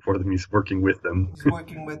working for them. He's working with them. He's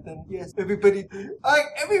working with them. Yes. Everybody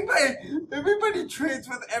trades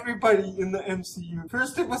with everybody in the MCU.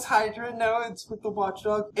 First it was Hydra, now it's with the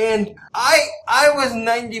Watchdog. And I was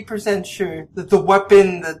 90% sure that the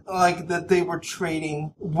weapon that they were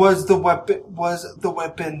trading was the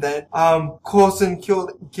weapon that Coulson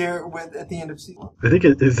killed Garrett with at the end of season 1. I think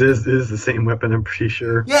it is the same weapon, I'm pretty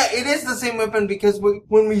sure. Yeah, it is the same weapon because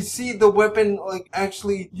when we see the weapon like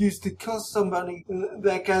actually used to kill somebody,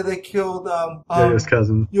 that guy that killed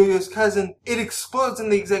Yo-Yo's cousin, it explodes in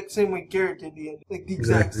the exact same way Garrett did the end. Like the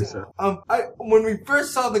exact same. So. When we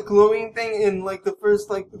first saw the glowing thing in like the first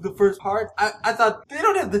part, I thought they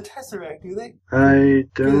don't have the Tesseract, do they? I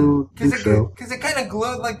don't think so. Because it kind of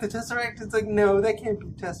glowed like the Tesseract. It's like, no, that can't be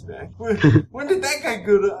Tesseract. When did that guy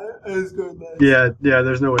go to Asgard last? Yeah,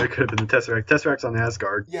 there's no way it could have been the Tesseract. Tesseract's on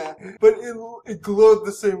Asgard. Yeah, but it glowed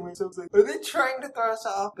the same way. So I was like, are they trying to throw us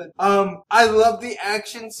off? But I love the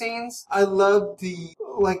action scenes. I love the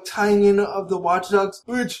like tying in of the Watchdogs,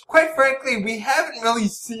 which quite frankly we haven't really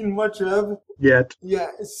seen much of yet.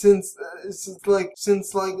 Yeah, since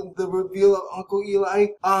the reveal of Uncle Eli.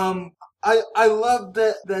 I love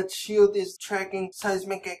that Shield is tracking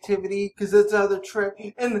seismic activity because that's how they're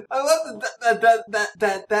tracking, and I love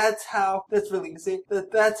that's really easy.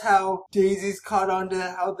 That's how Daisy's caught on to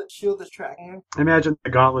how the Shield is tracking her. I imagine the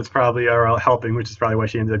gauntlets probably are all helping, which is probably why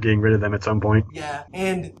she ended up getting rid of them at some point. Yeah,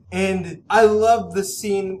 and I love the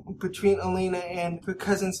scene between Elena and her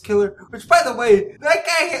cousin's killer. Which, by the way, that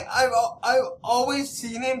guy I've always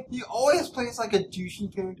seen him. He always plays like a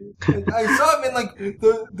douchey character. Like, I saw him in like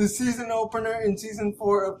the season opener in season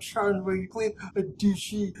 4 of Charmed, where he played a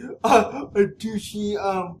douchey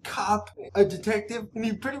cop, a detective, and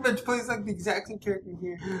he pretty much plays like the exact same character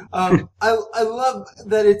here. I love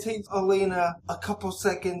that it takes Elena a couple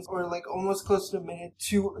seconds or like almost close to a minute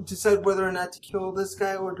to decide whether or not to kill this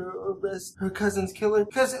guy or to arrest her cousin's killer.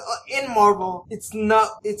 Because in Marvel, it's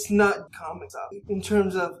not comics. In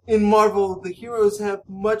terms of, in Marvel, the heroes have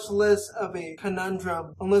much less of a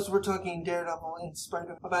conundrum, unless we're talking Daredevil and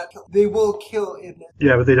Spider, about kill. They will kill in this.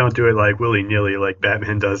 Yeah, but they don't do it like willy-nilly like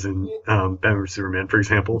Batman does in Batman vs. Superman, for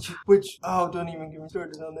example. Which, don't even get me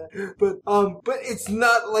started on that. But it's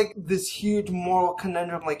not like this huge moral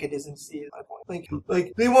conundrum like it is in season 5.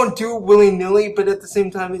 Like they won't do it willy-nilly, but at the same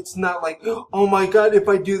time, it's not like, oh my god, if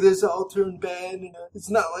I do this, I'll turn bad. It's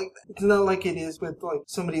not like that. It's not like it is with like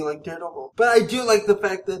somebody like Daredevil. But I do like the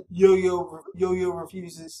fact that Yo-Yo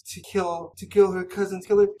refuses to kill her cousin's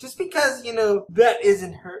killer, just because, that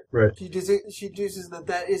isn't her. Right. She deduces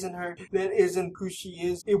that isn't her. That isn't who she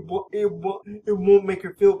is. It won't make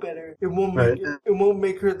her feel better. It won't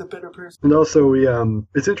make her the better person. And also,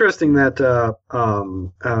 it's interesting that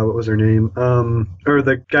what was her name? Or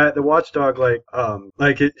the guy, the watchdog,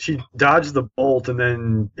 she dodged the bolt, and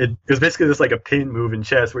then it was basically just like a pin move in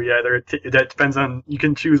chess, where that depends on, you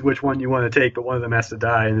can choose which one you want to take, but one of them has to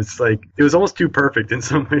die, and it's like, it was almost too perfect in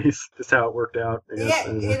some ways, just how it worked out. I guess.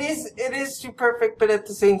 Yeah, it is too perfect, but at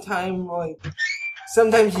the same time, like,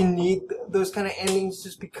 sometimes you need those kind of endings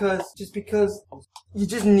just because you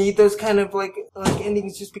just need those kind of like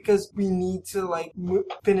endings just because we need to like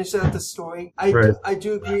finish out the story. I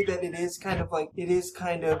do agree that it is kind of like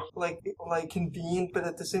convenient, but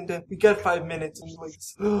at the same time we got 5 minutes and like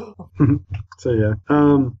So yeah,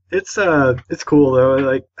 it's cool though.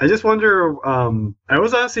 Like, I just wonder. I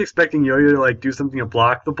was honestly expecting Yo-Yo to like do something to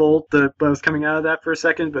block the bolt that was coming out of that for a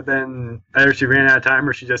second, but then either she ran out of time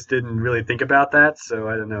or she just didn't really think about that. So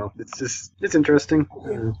I don't know. It's interesting.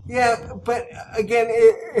 Yeah, but again,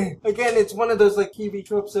 it's one of those like TV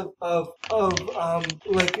tropes of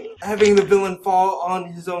like having the villain fall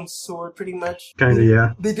on his own sword, pretty much. Kinda,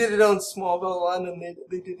 yeah. They did it on Smallville, and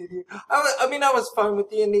they did it here. I was fine with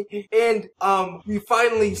the ending, and we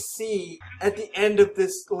finally see at the end of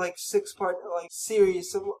this like 6-part like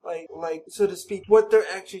series, so to speak, what they're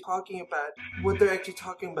actually talking about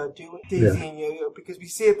doing, Daisy and Yo-Yo, because we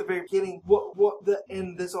see at the very beginning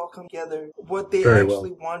and this all come together, what they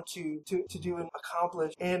want to do and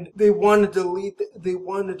accomplish, and they want to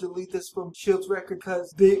delete this from Shield's record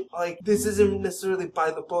because this isn't necessarily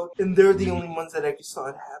by the book, and they're the only ones that actually saw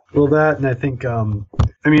it happen. Well, that, and I think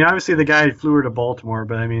obviously the guy flew her to Baltimore,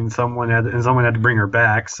 but someone had to bring her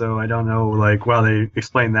back, so I don't know they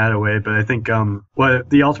explained that away, but I think what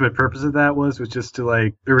the ultimate purpose of that was just to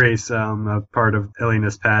like erase a part of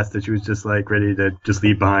Elena's past that she was just like ready to just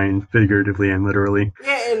leave behind, figuratively and literally.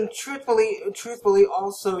 Yeah, and truthfully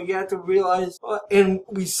also you have to realize, and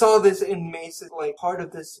we saw this in Mace's like part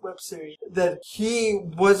of this web series, that he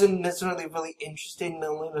wasn't necessarily really interested in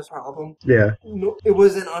Elena's problem. Yeah. No, it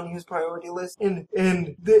wasn't on his priority list, and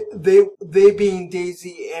they being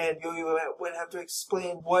Daisy and Yo-Yo would have to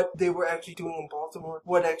explain what they were actually doing in Baltimore,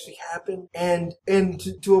 what actually happened, and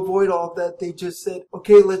to avoid all of that, they just said,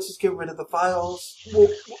 okay, let's just get rid of the files.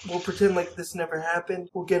 We'll pretend like this never happened.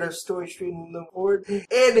 We'll get our story straight and move forward. And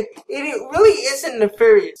it really isn't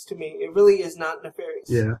nefarious to me. It really is not nefarious.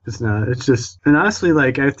 Yeah, it's not. It's just, and honestly,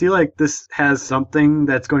 like, I feel like this has something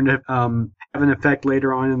that's going to have an effect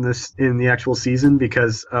later on in the actual season,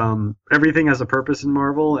 because everything has a purpose in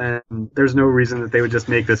Marvel, and there's no reason that they would just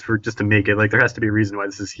make this just to make it. Like, there has to be a reason why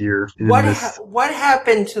this is here. What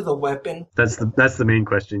happened to the weapon? That's the main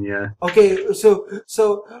question. Yeah. Okay, so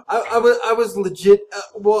I was legit.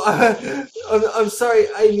 I'm sorry.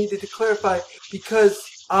 I needed to clarify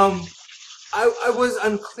because I was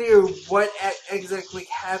unclear what exactly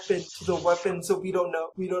happened to the weapon, so we don't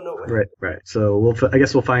know. What. Right. So I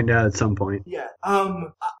guess we'll find out at some point. Yeah.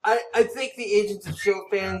 I think the Agents of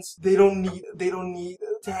S.H.I.E.L.D. fans, they don't need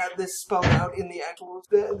to have this spelled out in the actual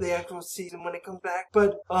season when it comes back.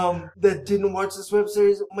 But that didn't watch this web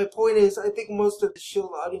series. My point is, I think most of the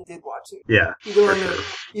Shield audience did watch it. Yeah.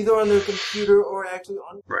 Either on their computer or actually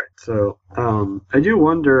on. Right. So, I do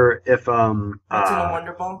wonder if What's in a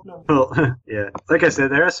Wonder Ball? No. Well, yeah. Like I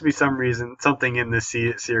said, there has to be something in this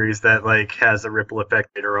series that like has a ripple effect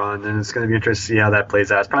later on, and it's going to be interesting to see how that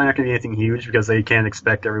plays out. It's probably not going to be anything huge because they can't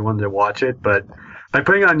expect everyone to watch it, but by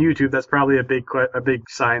putting it on YouTube, that's probably a big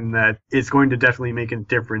sign that it's going to definitely make a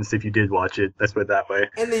difference if you did watch it. Let's put it that way.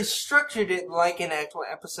 And they structured it like an actual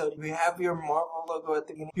episode. You have your Marvel logo at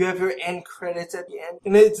the beginning. You have your end credits at the end.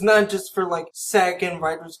 And it's not just for like SAG and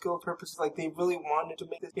Writers Guild purposes. Like they really wanted to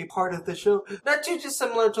make this a part of the show. Not too just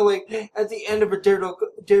similar to like at the end of a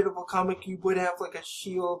Daredevil comic, you would have like a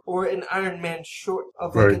Shield or an Iron Man short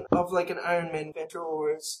of like an Iron Man adventure,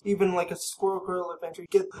 or it's even like a Squirrel Girl adventure. You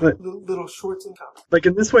get little shorts and comics. Like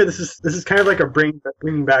in this way, this is kind of like a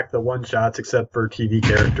bringing back the one shots, except for TV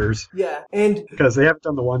characters. Yeah, and because they haven't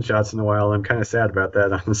done the one shots in a while, I'm kind of sad about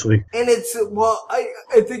that, honestly. And it's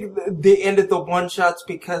I think they ended the one shots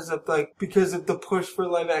because of the push for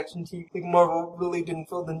live action TV. Like Marvel really didn't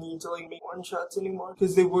feel the need to like make one shots anymore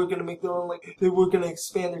because they were gonna make their own they were gonna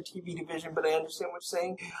expand their TV division. But I understand what you're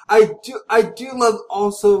saying. I do love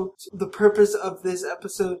also the purpose of this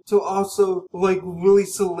episode to also like really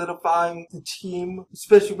solidify the team.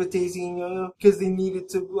 Especially with Daisy and Yo-Yo, because they needed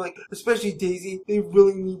to, especially Daisy, they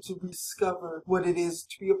really need to discover what it is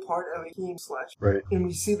to be a part of a team / Right. And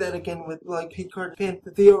we see that again with, Picard and Pan,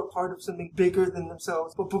 that they are a part of something bigger than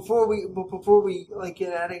themselves. But before we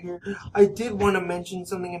get out of here, I did want to mention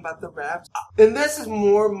something about the Raft. And this is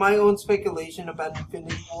more my own speculation about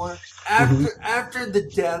Infinity War. After the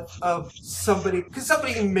death of somebody, because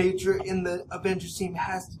somebody major in the Avengers team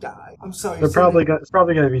has to die. I'm sorry. It's probably going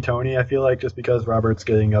to be Tony, I feel like, just because Robert's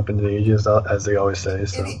getting up into the ages, as they always say.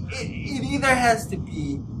 So it either has to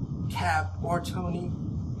be Cap or Tony.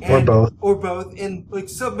 Or both. And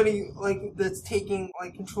somebody that's taking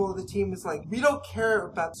control of the team is we don't care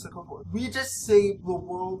about the Second War. We just save the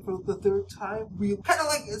world for the third time. We kind of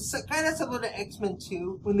similar to X-Men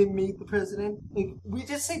 2 when they made the president. We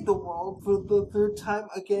just saved the world for the third time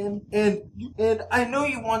again. And I know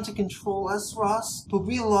you want to control us, Ross, but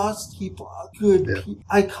we lost people,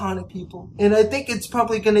 iconic people. And I think it's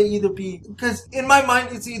probably gonna either be, because in my mind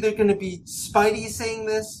it's either gonna be Spidey saying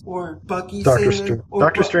this or Bucky saying this.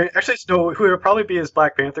 Doctor Strange. Actually, no, who would probably be is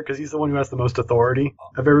Black Panther because he's the one who has the most authority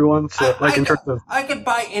of everyone. So, in terms of, I could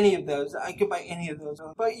buy any of those.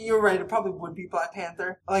 But you're right. It probably would be Black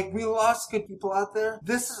Panther. We lost good people out there.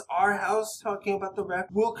 This is our house. Talking about the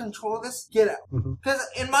Raft, we'll control this. Get out.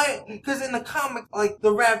 Because in the comic,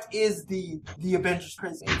 the Raft is the Avengers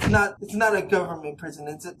prison. It's not a government prison.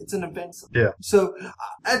 It's an Avengers. Yeah. So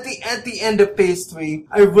at the end of Phase 3,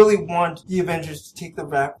 I really want the Avengers to take the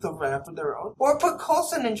Raft of their own, or put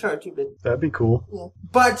Coulson in charge of it. That'd be cool. Yeah.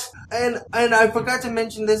 But and I forgot to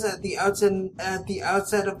mention this at the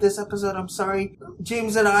outset of this episode. I'm sorry.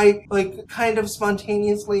 James and I kind of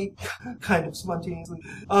spontaneously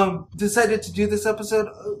decided to do this episode.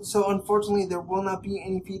 So unfortunately there will not be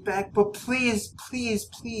any feedback. But please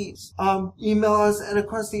email us at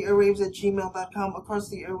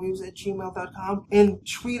acrosstheairwaves@gmail.com, and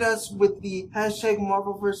tweet us with the hashtag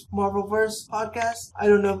Marvelverse podcast. I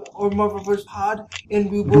don't know, or Marvelverse pod,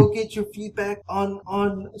 and we will get your feedback on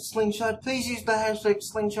Slingshot. Please use the hashtag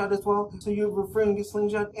Slingshot as well, so you're referring to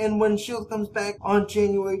Slingshot. And when S.H.I.E.L.D. comes back on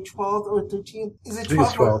January 12th or 13th, is it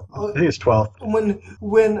 12th? I think it's 12th.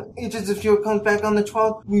 When Agents of S.H.I.E.L.D. comes back on the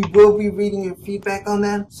 12th, we will be reading your feedback on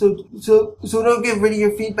that. So don't get rid of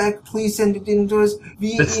your feedback. Please send it in to us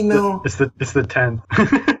via email. It's the 10th.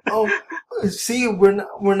 Oh, see,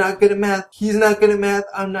 we're not good at math. He's not good at math.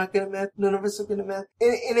 I'm not good at math. None of us are good at math.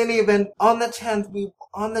 In any event, on the 10th,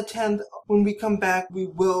 when we come back, we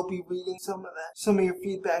will be reading some of your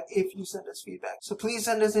feedback if you send us feedback. So please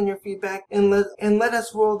send us in your feedback and let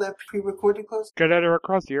us roll that pre-recorded close. Get at our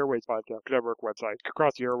Across the Airways podcast network website,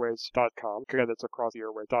 acrosstheairways.com. Again, that's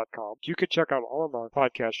acrosstheairways.com. You can check out all of our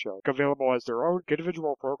podcast shows, available as their own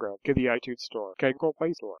individual program in the iTunes Store, Google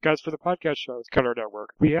Play Store. Guys, for the podcast shows on our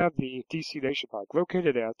network, we have the DC Nation pod,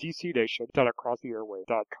 located at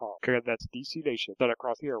dcnation.acrosstheairways.com. Again, that's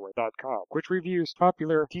dcnation.acrosstheairways.com, which reviews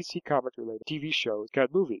popular DC comic-related TV shows and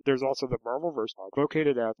movies. There's also the Marvelverse pod,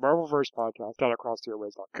 located at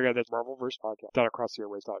marvelversepodcast.acrosstheairways.com. Again, that's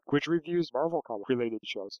marvelversepodcast.acrosstheairways.com, which reviews Marvel comic-related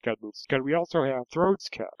shows and movies. And we also have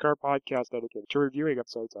Thronescast, our podcast dedicated to reviewing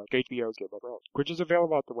episodes of HBO's Game of Thrones, which is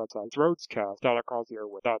available at the website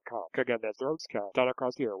thronescast.acrosstheairways.com. Again, that's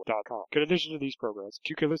thronescast.acrosstheairways.com. In addition to these programs,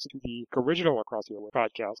 you can listen to the original Across the Airwaves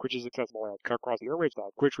podcast, which is accessible at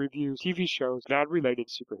acrosstheairwaves.com, which reviews TV shows not related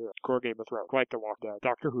to superheroes, core Game of Thrones, like The Walking Dead,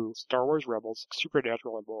 Doctor Who, Star Wars Rebels,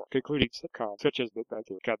 Supernatural, and more, including sitcoms such as Big Bang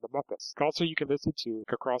Theory and The Muppets. Also, you can listen to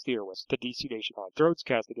Across the Airwaves, the DC Nation pod, Thrones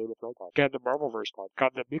Cast, the Game of Thrones pod, and the Marvelverse pod,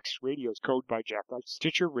 got the Mixed Radios Code by Jack Knight,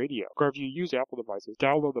 Stitcher Radio, or if you use Apple devices,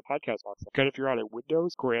 download the podcast box. And if you're on a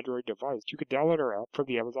Windows or Android device, you can download our app from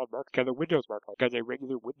the Amazon Market, and the Windows Market, as a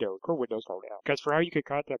regular Windows or Windows Phone app. As for how you can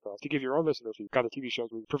contact us to give your own listener feedback on the TV shows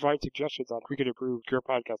we provide suggestions on how we can improve your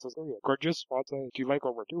podcast listening, or just want to say, do you like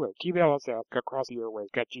what we're doing? Email us at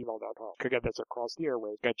acrosstheairwaves@gmail.com. Again, that's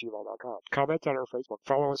acrosstheairwaves@gmail.com. Comment on our Facebook.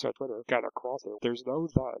 Follow us on Twitter. Got Across There. There's no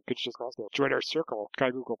thought. It's just Across There. Join our circle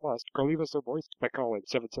on Google Plus, or leave us a voice by calling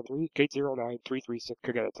 773-809-336.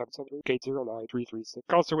 Again, it's 773-809-336.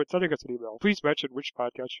 Also, when sending us an email, please mention which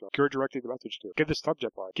podcast show you're directing the message to. Give the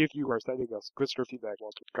subject line. If you are sending us listener feedback while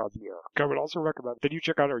it's on the air. I would also recommend that you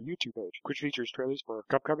check out our YouTube page, which features trailers for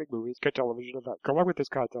upcoming movies and television events. Along with this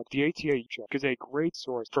content, the ATA check is a great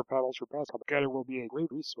source for panels for past comic, and it will be a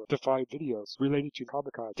great resource to find videos related to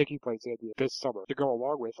Comic-Con taking place in this summer to go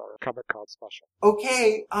along with our Comic-Con special.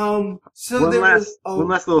 Okay, so one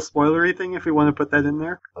last little spoilery thing, if we want to put that in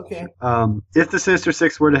there. Okay. If the Sinister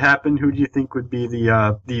Six were to happen, who do you think would be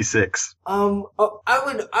the six? I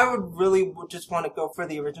would really just want to go for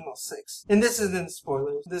the original six. And this isn't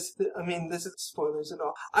spoilers. This isn't spoilers at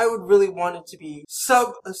all. I would really want it to be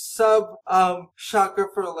Shocker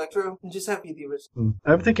for Electro, and just have it be the original.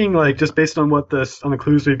 I'm thinking, like, just based on on the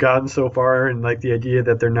clues we've gotten so far, and like the idea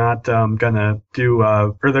that they're not gonna do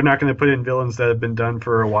or they're not gonna put in villains that have been done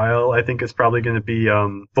for a while. I think it's probably gonna be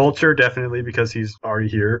Vulture, definitely, because he's already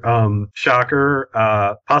here. Shocker,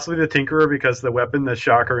 possibly the Tinkerer, because the weapon that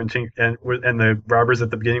Shocker and the robbers at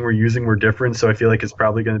the beginning were using were different. So I feel like it's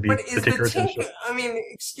probably going to be the Tinkerer. I mean,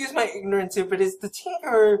 excuse my ignorance here, but is the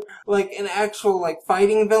Tinkerer like an actual like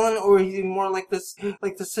fighting villain, or is he more like the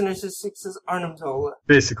Sinister Six's Arnim Zola?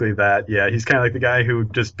 Basically that, yeah. He's kind of like the guy who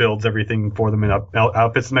just builds everything for them in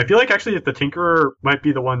outfits. And I feel like actually if the Tinkerer might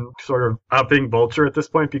be the one sort of outbidding Vulture at this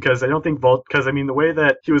point, because I don't think the way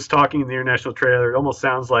that he was talking in the international trailer, it almost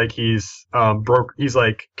sounds like he's he's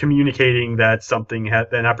like communicating that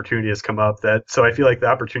an opportunity has come up. So I feel like the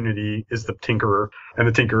opportunity is the Tinkerer, and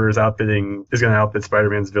the Tinkerer is going to outbid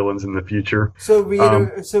Spider-Man's villains in the future. So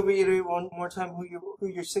reiterate one more time who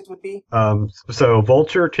your six would be. So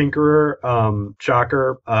Vulture, Tinkerer,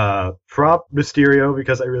 Shocker, prop Mysterio,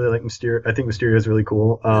 because I really like Mysterio. I think Mysterio is really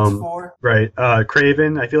cool. That's four. Right.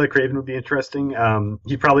 Craven. I feel like Craven would be interesting.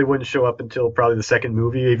 He probably wouldn't show up until probably the second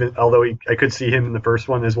movie, although I could see him in the first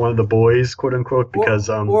one as one of the boys, quote unquote, because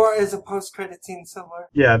or as a post-credit scene somewhere.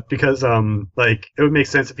 Yeah, because like it would make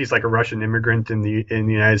sense if he's like a Russian immigrant in the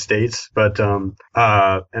United States, but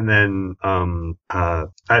and then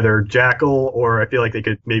either Jackal, or I feel like they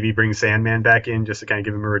could maybe bring Sandman back in just to kind of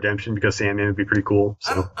give him a redemption, because Sandman would be pretty cool.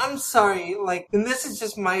 So. I'm sorry, like, and this is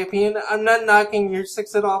just my opinion. I'm not knocking your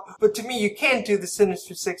six at all, but to me, you can't do the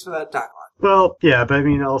Sinister Six without Doc Ock. Well, yeah, but I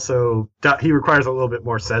mean, also he requires a little bit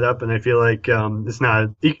more setup, and I feel like it's not.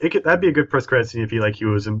 That'd be a good post-credit scene if he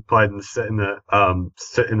was implied in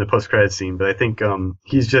the post-credit scene. But I think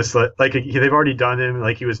he's just like they've already done him.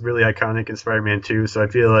 Like he was really iconic in Spider-Man 2, so I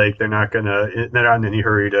feel like they're not in any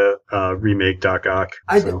hurry to remake Doc Ock.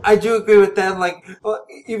 I do agree with that. Like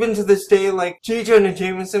even to this day, like J. Jonah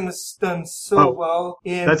Jameson was done well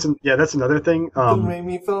in that's another thing. The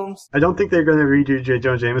Raimi films. I don't think they're going to redo J.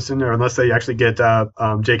 Jonah Jameson, or unless they actually get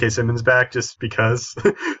J.K. Simmons back, just because,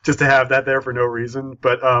 just to have that there for no reason.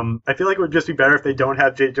 But I feel like it would just be better if they don't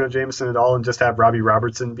have J. Jonah Jameson at all and just have Robbie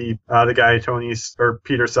Robertson be the guy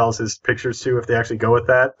Peter sells his pictures to, if they actually go with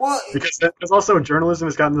that. Well, because also journalism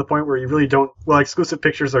has gotten to the point where you really don't. Well, exclusive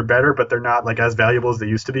pictures are better, but they're not like as valuable as they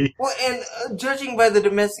used to be. Well, and judging by the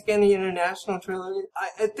domestic and the international trailer,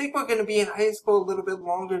 I think we're going to be in high school a little bit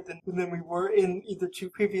longer than we were in either two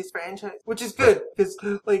previous franchises, which is good because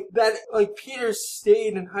like Peter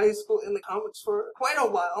stayed in high school in the comics for quite a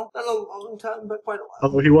while. Not a long time, but quite a while.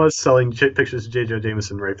 Although he was selling pictures of J. Jonah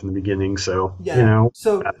Jameson right from the beginning, so, yeah.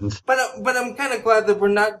 So, but I'm kind of glad that we're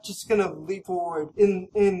not just gonna leap forward in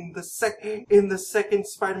the second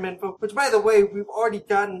Spider-Man film, which, by the way, we've already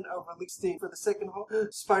gotten a release date for the second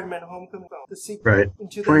Spider-Man Homecoming film, the sequel. Right. In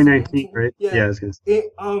 2019, right? Yeah, I was gonna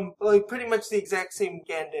say. Like pretty much the exact same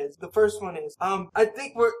weekend as the first one is. I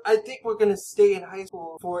think we're gonna stay in high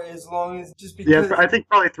school for as long long is just because. Yeah, I think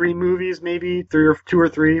probably 3 movies, maybe 2 or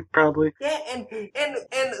 3, probably. Yeah, and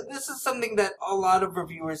this is something that a lot of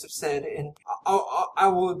reviewers have said, and I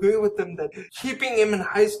will agree with them that keeping him in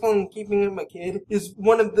high school and keeping him a kid is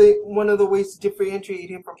one of the ways to differentiate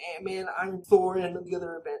him from Ant-Man, Iron Thor, and the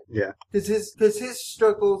other event. Yeah. Because his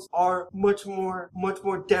struggles are much more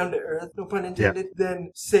down to earth, no pun intended,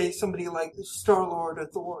 than say somebody like Star-Lord or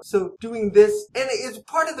Thor. So doing this, and it's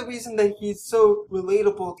part of the reason that he's so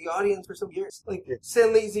relatable to the audience for some years. Like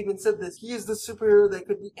Stan Lee's even said this. He is the superhero that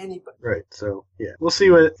could be anybody. Right. So yeah, we'll see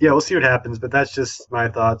what happens. But that's just my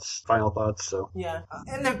final thoughts. So yeah,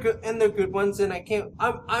 and they're good ones. And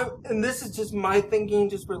and this is just my thinking,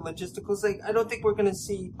 just for logistical sake. I don't think we're gonna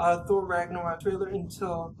see Thor Ragnarok trailer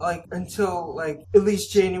until at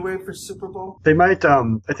least January for Super Bowl. They might. I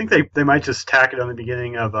think they might just tack it on the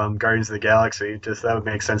beginning of Guardians of the Galaxy. Just that would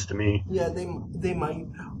make sense to me. Yeah, they might.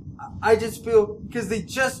 I just feel because they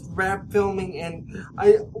just wrapped filming, and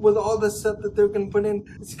with all the stuff that they're gonna put in,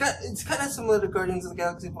 it's kind of similar to Guardians of the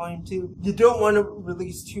Galaxy Volume 2. You don't want to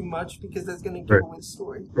release too much because that's gonna give away the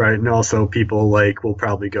story. Right, and also people will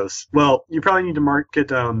probably go. Well, you probably need to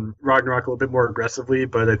market Ragnarok a little bit more aggressively,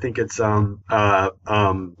 but I think it's there's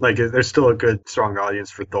still a good strong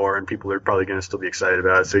audience for Thor, and people are probably gonna still be excited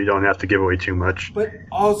about it. So you don't have to give away too much. But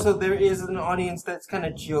also there is an audience that's kind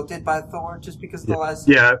of jilted by Thor just because the last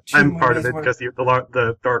I'm part of it because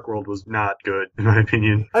the Dark World was not good in my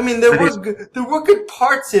opinion. I mean, there were good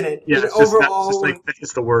parts in it. Yeah, but overall, I think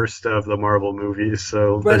it's the worst of the Marvel movies.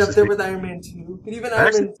 So right up there with Iron Man 2. But even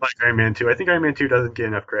Iron Man 2. I think Iron Man 2 doesn't get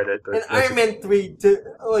enough credit. But and Iron Man 3,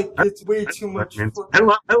 it's way too much. I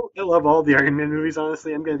love all the Iron Man movies.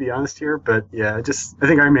 Honestly, I'm going to be honest here, but yeah, I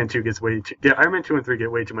think Iron Man 2 gets Iron Man 2 and 3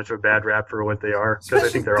 get way too much of a bad rap for what they are because I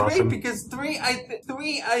think they're awesome. Because 3, I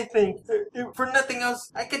think for nothing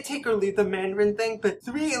else, I could take or leave the Mandarin thing, but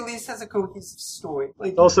 3 at least has a cohesive story.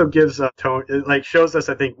 It also gives Tony, shows us,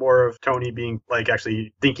 I think, more of Tony being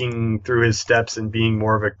actually thinking through his steps and being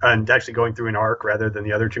more of and actually going through an arc rather than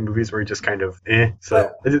the other 2 movies where he just kind of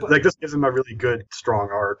So this gives him a really good, strong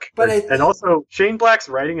arc. And also Shane Black's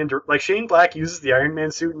writing and Shane Black uses the Iron Man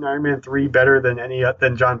suit in Iron Man 3 better than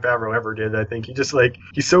than Jon Favreau ever did. I think he just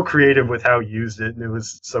he's so creative with how he used it, and it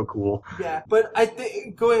was so cool. Yeah, but I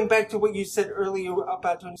think going back to what you said earlier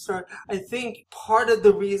about Tony Stark, I think part of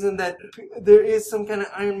the reason that there is some kind of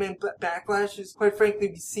Iron Man backlash is, quite frankly,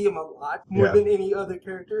 we see him a lot more than any other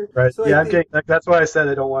character. Right. So yeah, that's why I said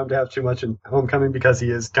I don't want him to have too much in Homecoming because he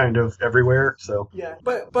is kind of everywhere. So yeah,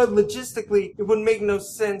 but logistically, it would make no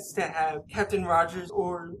sense to have Captain Rogers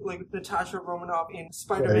or Natasha Romanoff in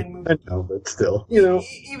Spider-Man movies. I know, but still,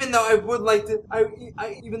 even though I would like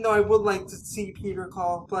to see Peter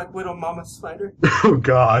call Black Widow Mama Spider. Oh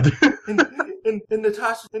God. And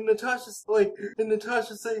Natasha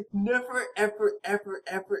say, never ever ever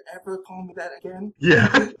ever ever call me that again.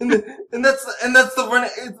 Yeah. and that's the run.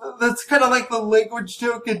 That's kind of like the language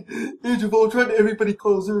joke in Age of Ultron. Everybody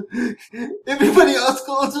calls her. Everybody else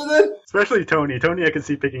calls her that. Especially Tony. Tony, I can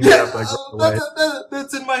see picking it up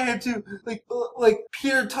that's in my head too. Like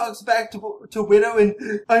Peter talks back to Widow, and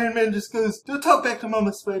Iron Man just goes, "Don't talk back to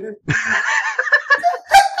Mama Spider."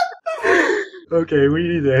 Okay, we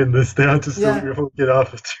need to end this now just so we won't get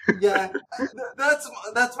off of it. Yeah, that's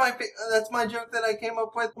my joke that I came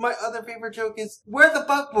up with. My other favorite joke is, "Where are the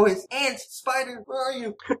bug boys? Ant, Spider, where are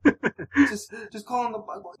you?" just call them the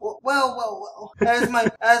bug boys. Well.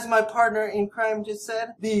 As my partner in crime just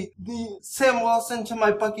said, the Sam Wilson to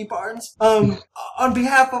my Bucky Barnes. On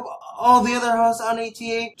behalf of all the other hosts on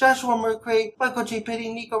ATA, Joshua Mercray, Michael J.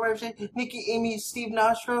 Petty, Nico Ramsey, Nikki Amy, Steve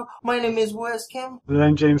Nostro. My name is Wes Kim. And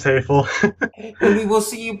I'm James Hafel. And we will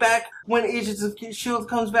see you back when Agents of S.H.I.E.L.D.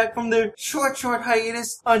 comes back from their short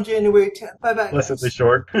hiatus on January 10th. Bye-bye, guys. Blessedly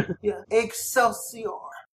short. Yeah. Excelsior.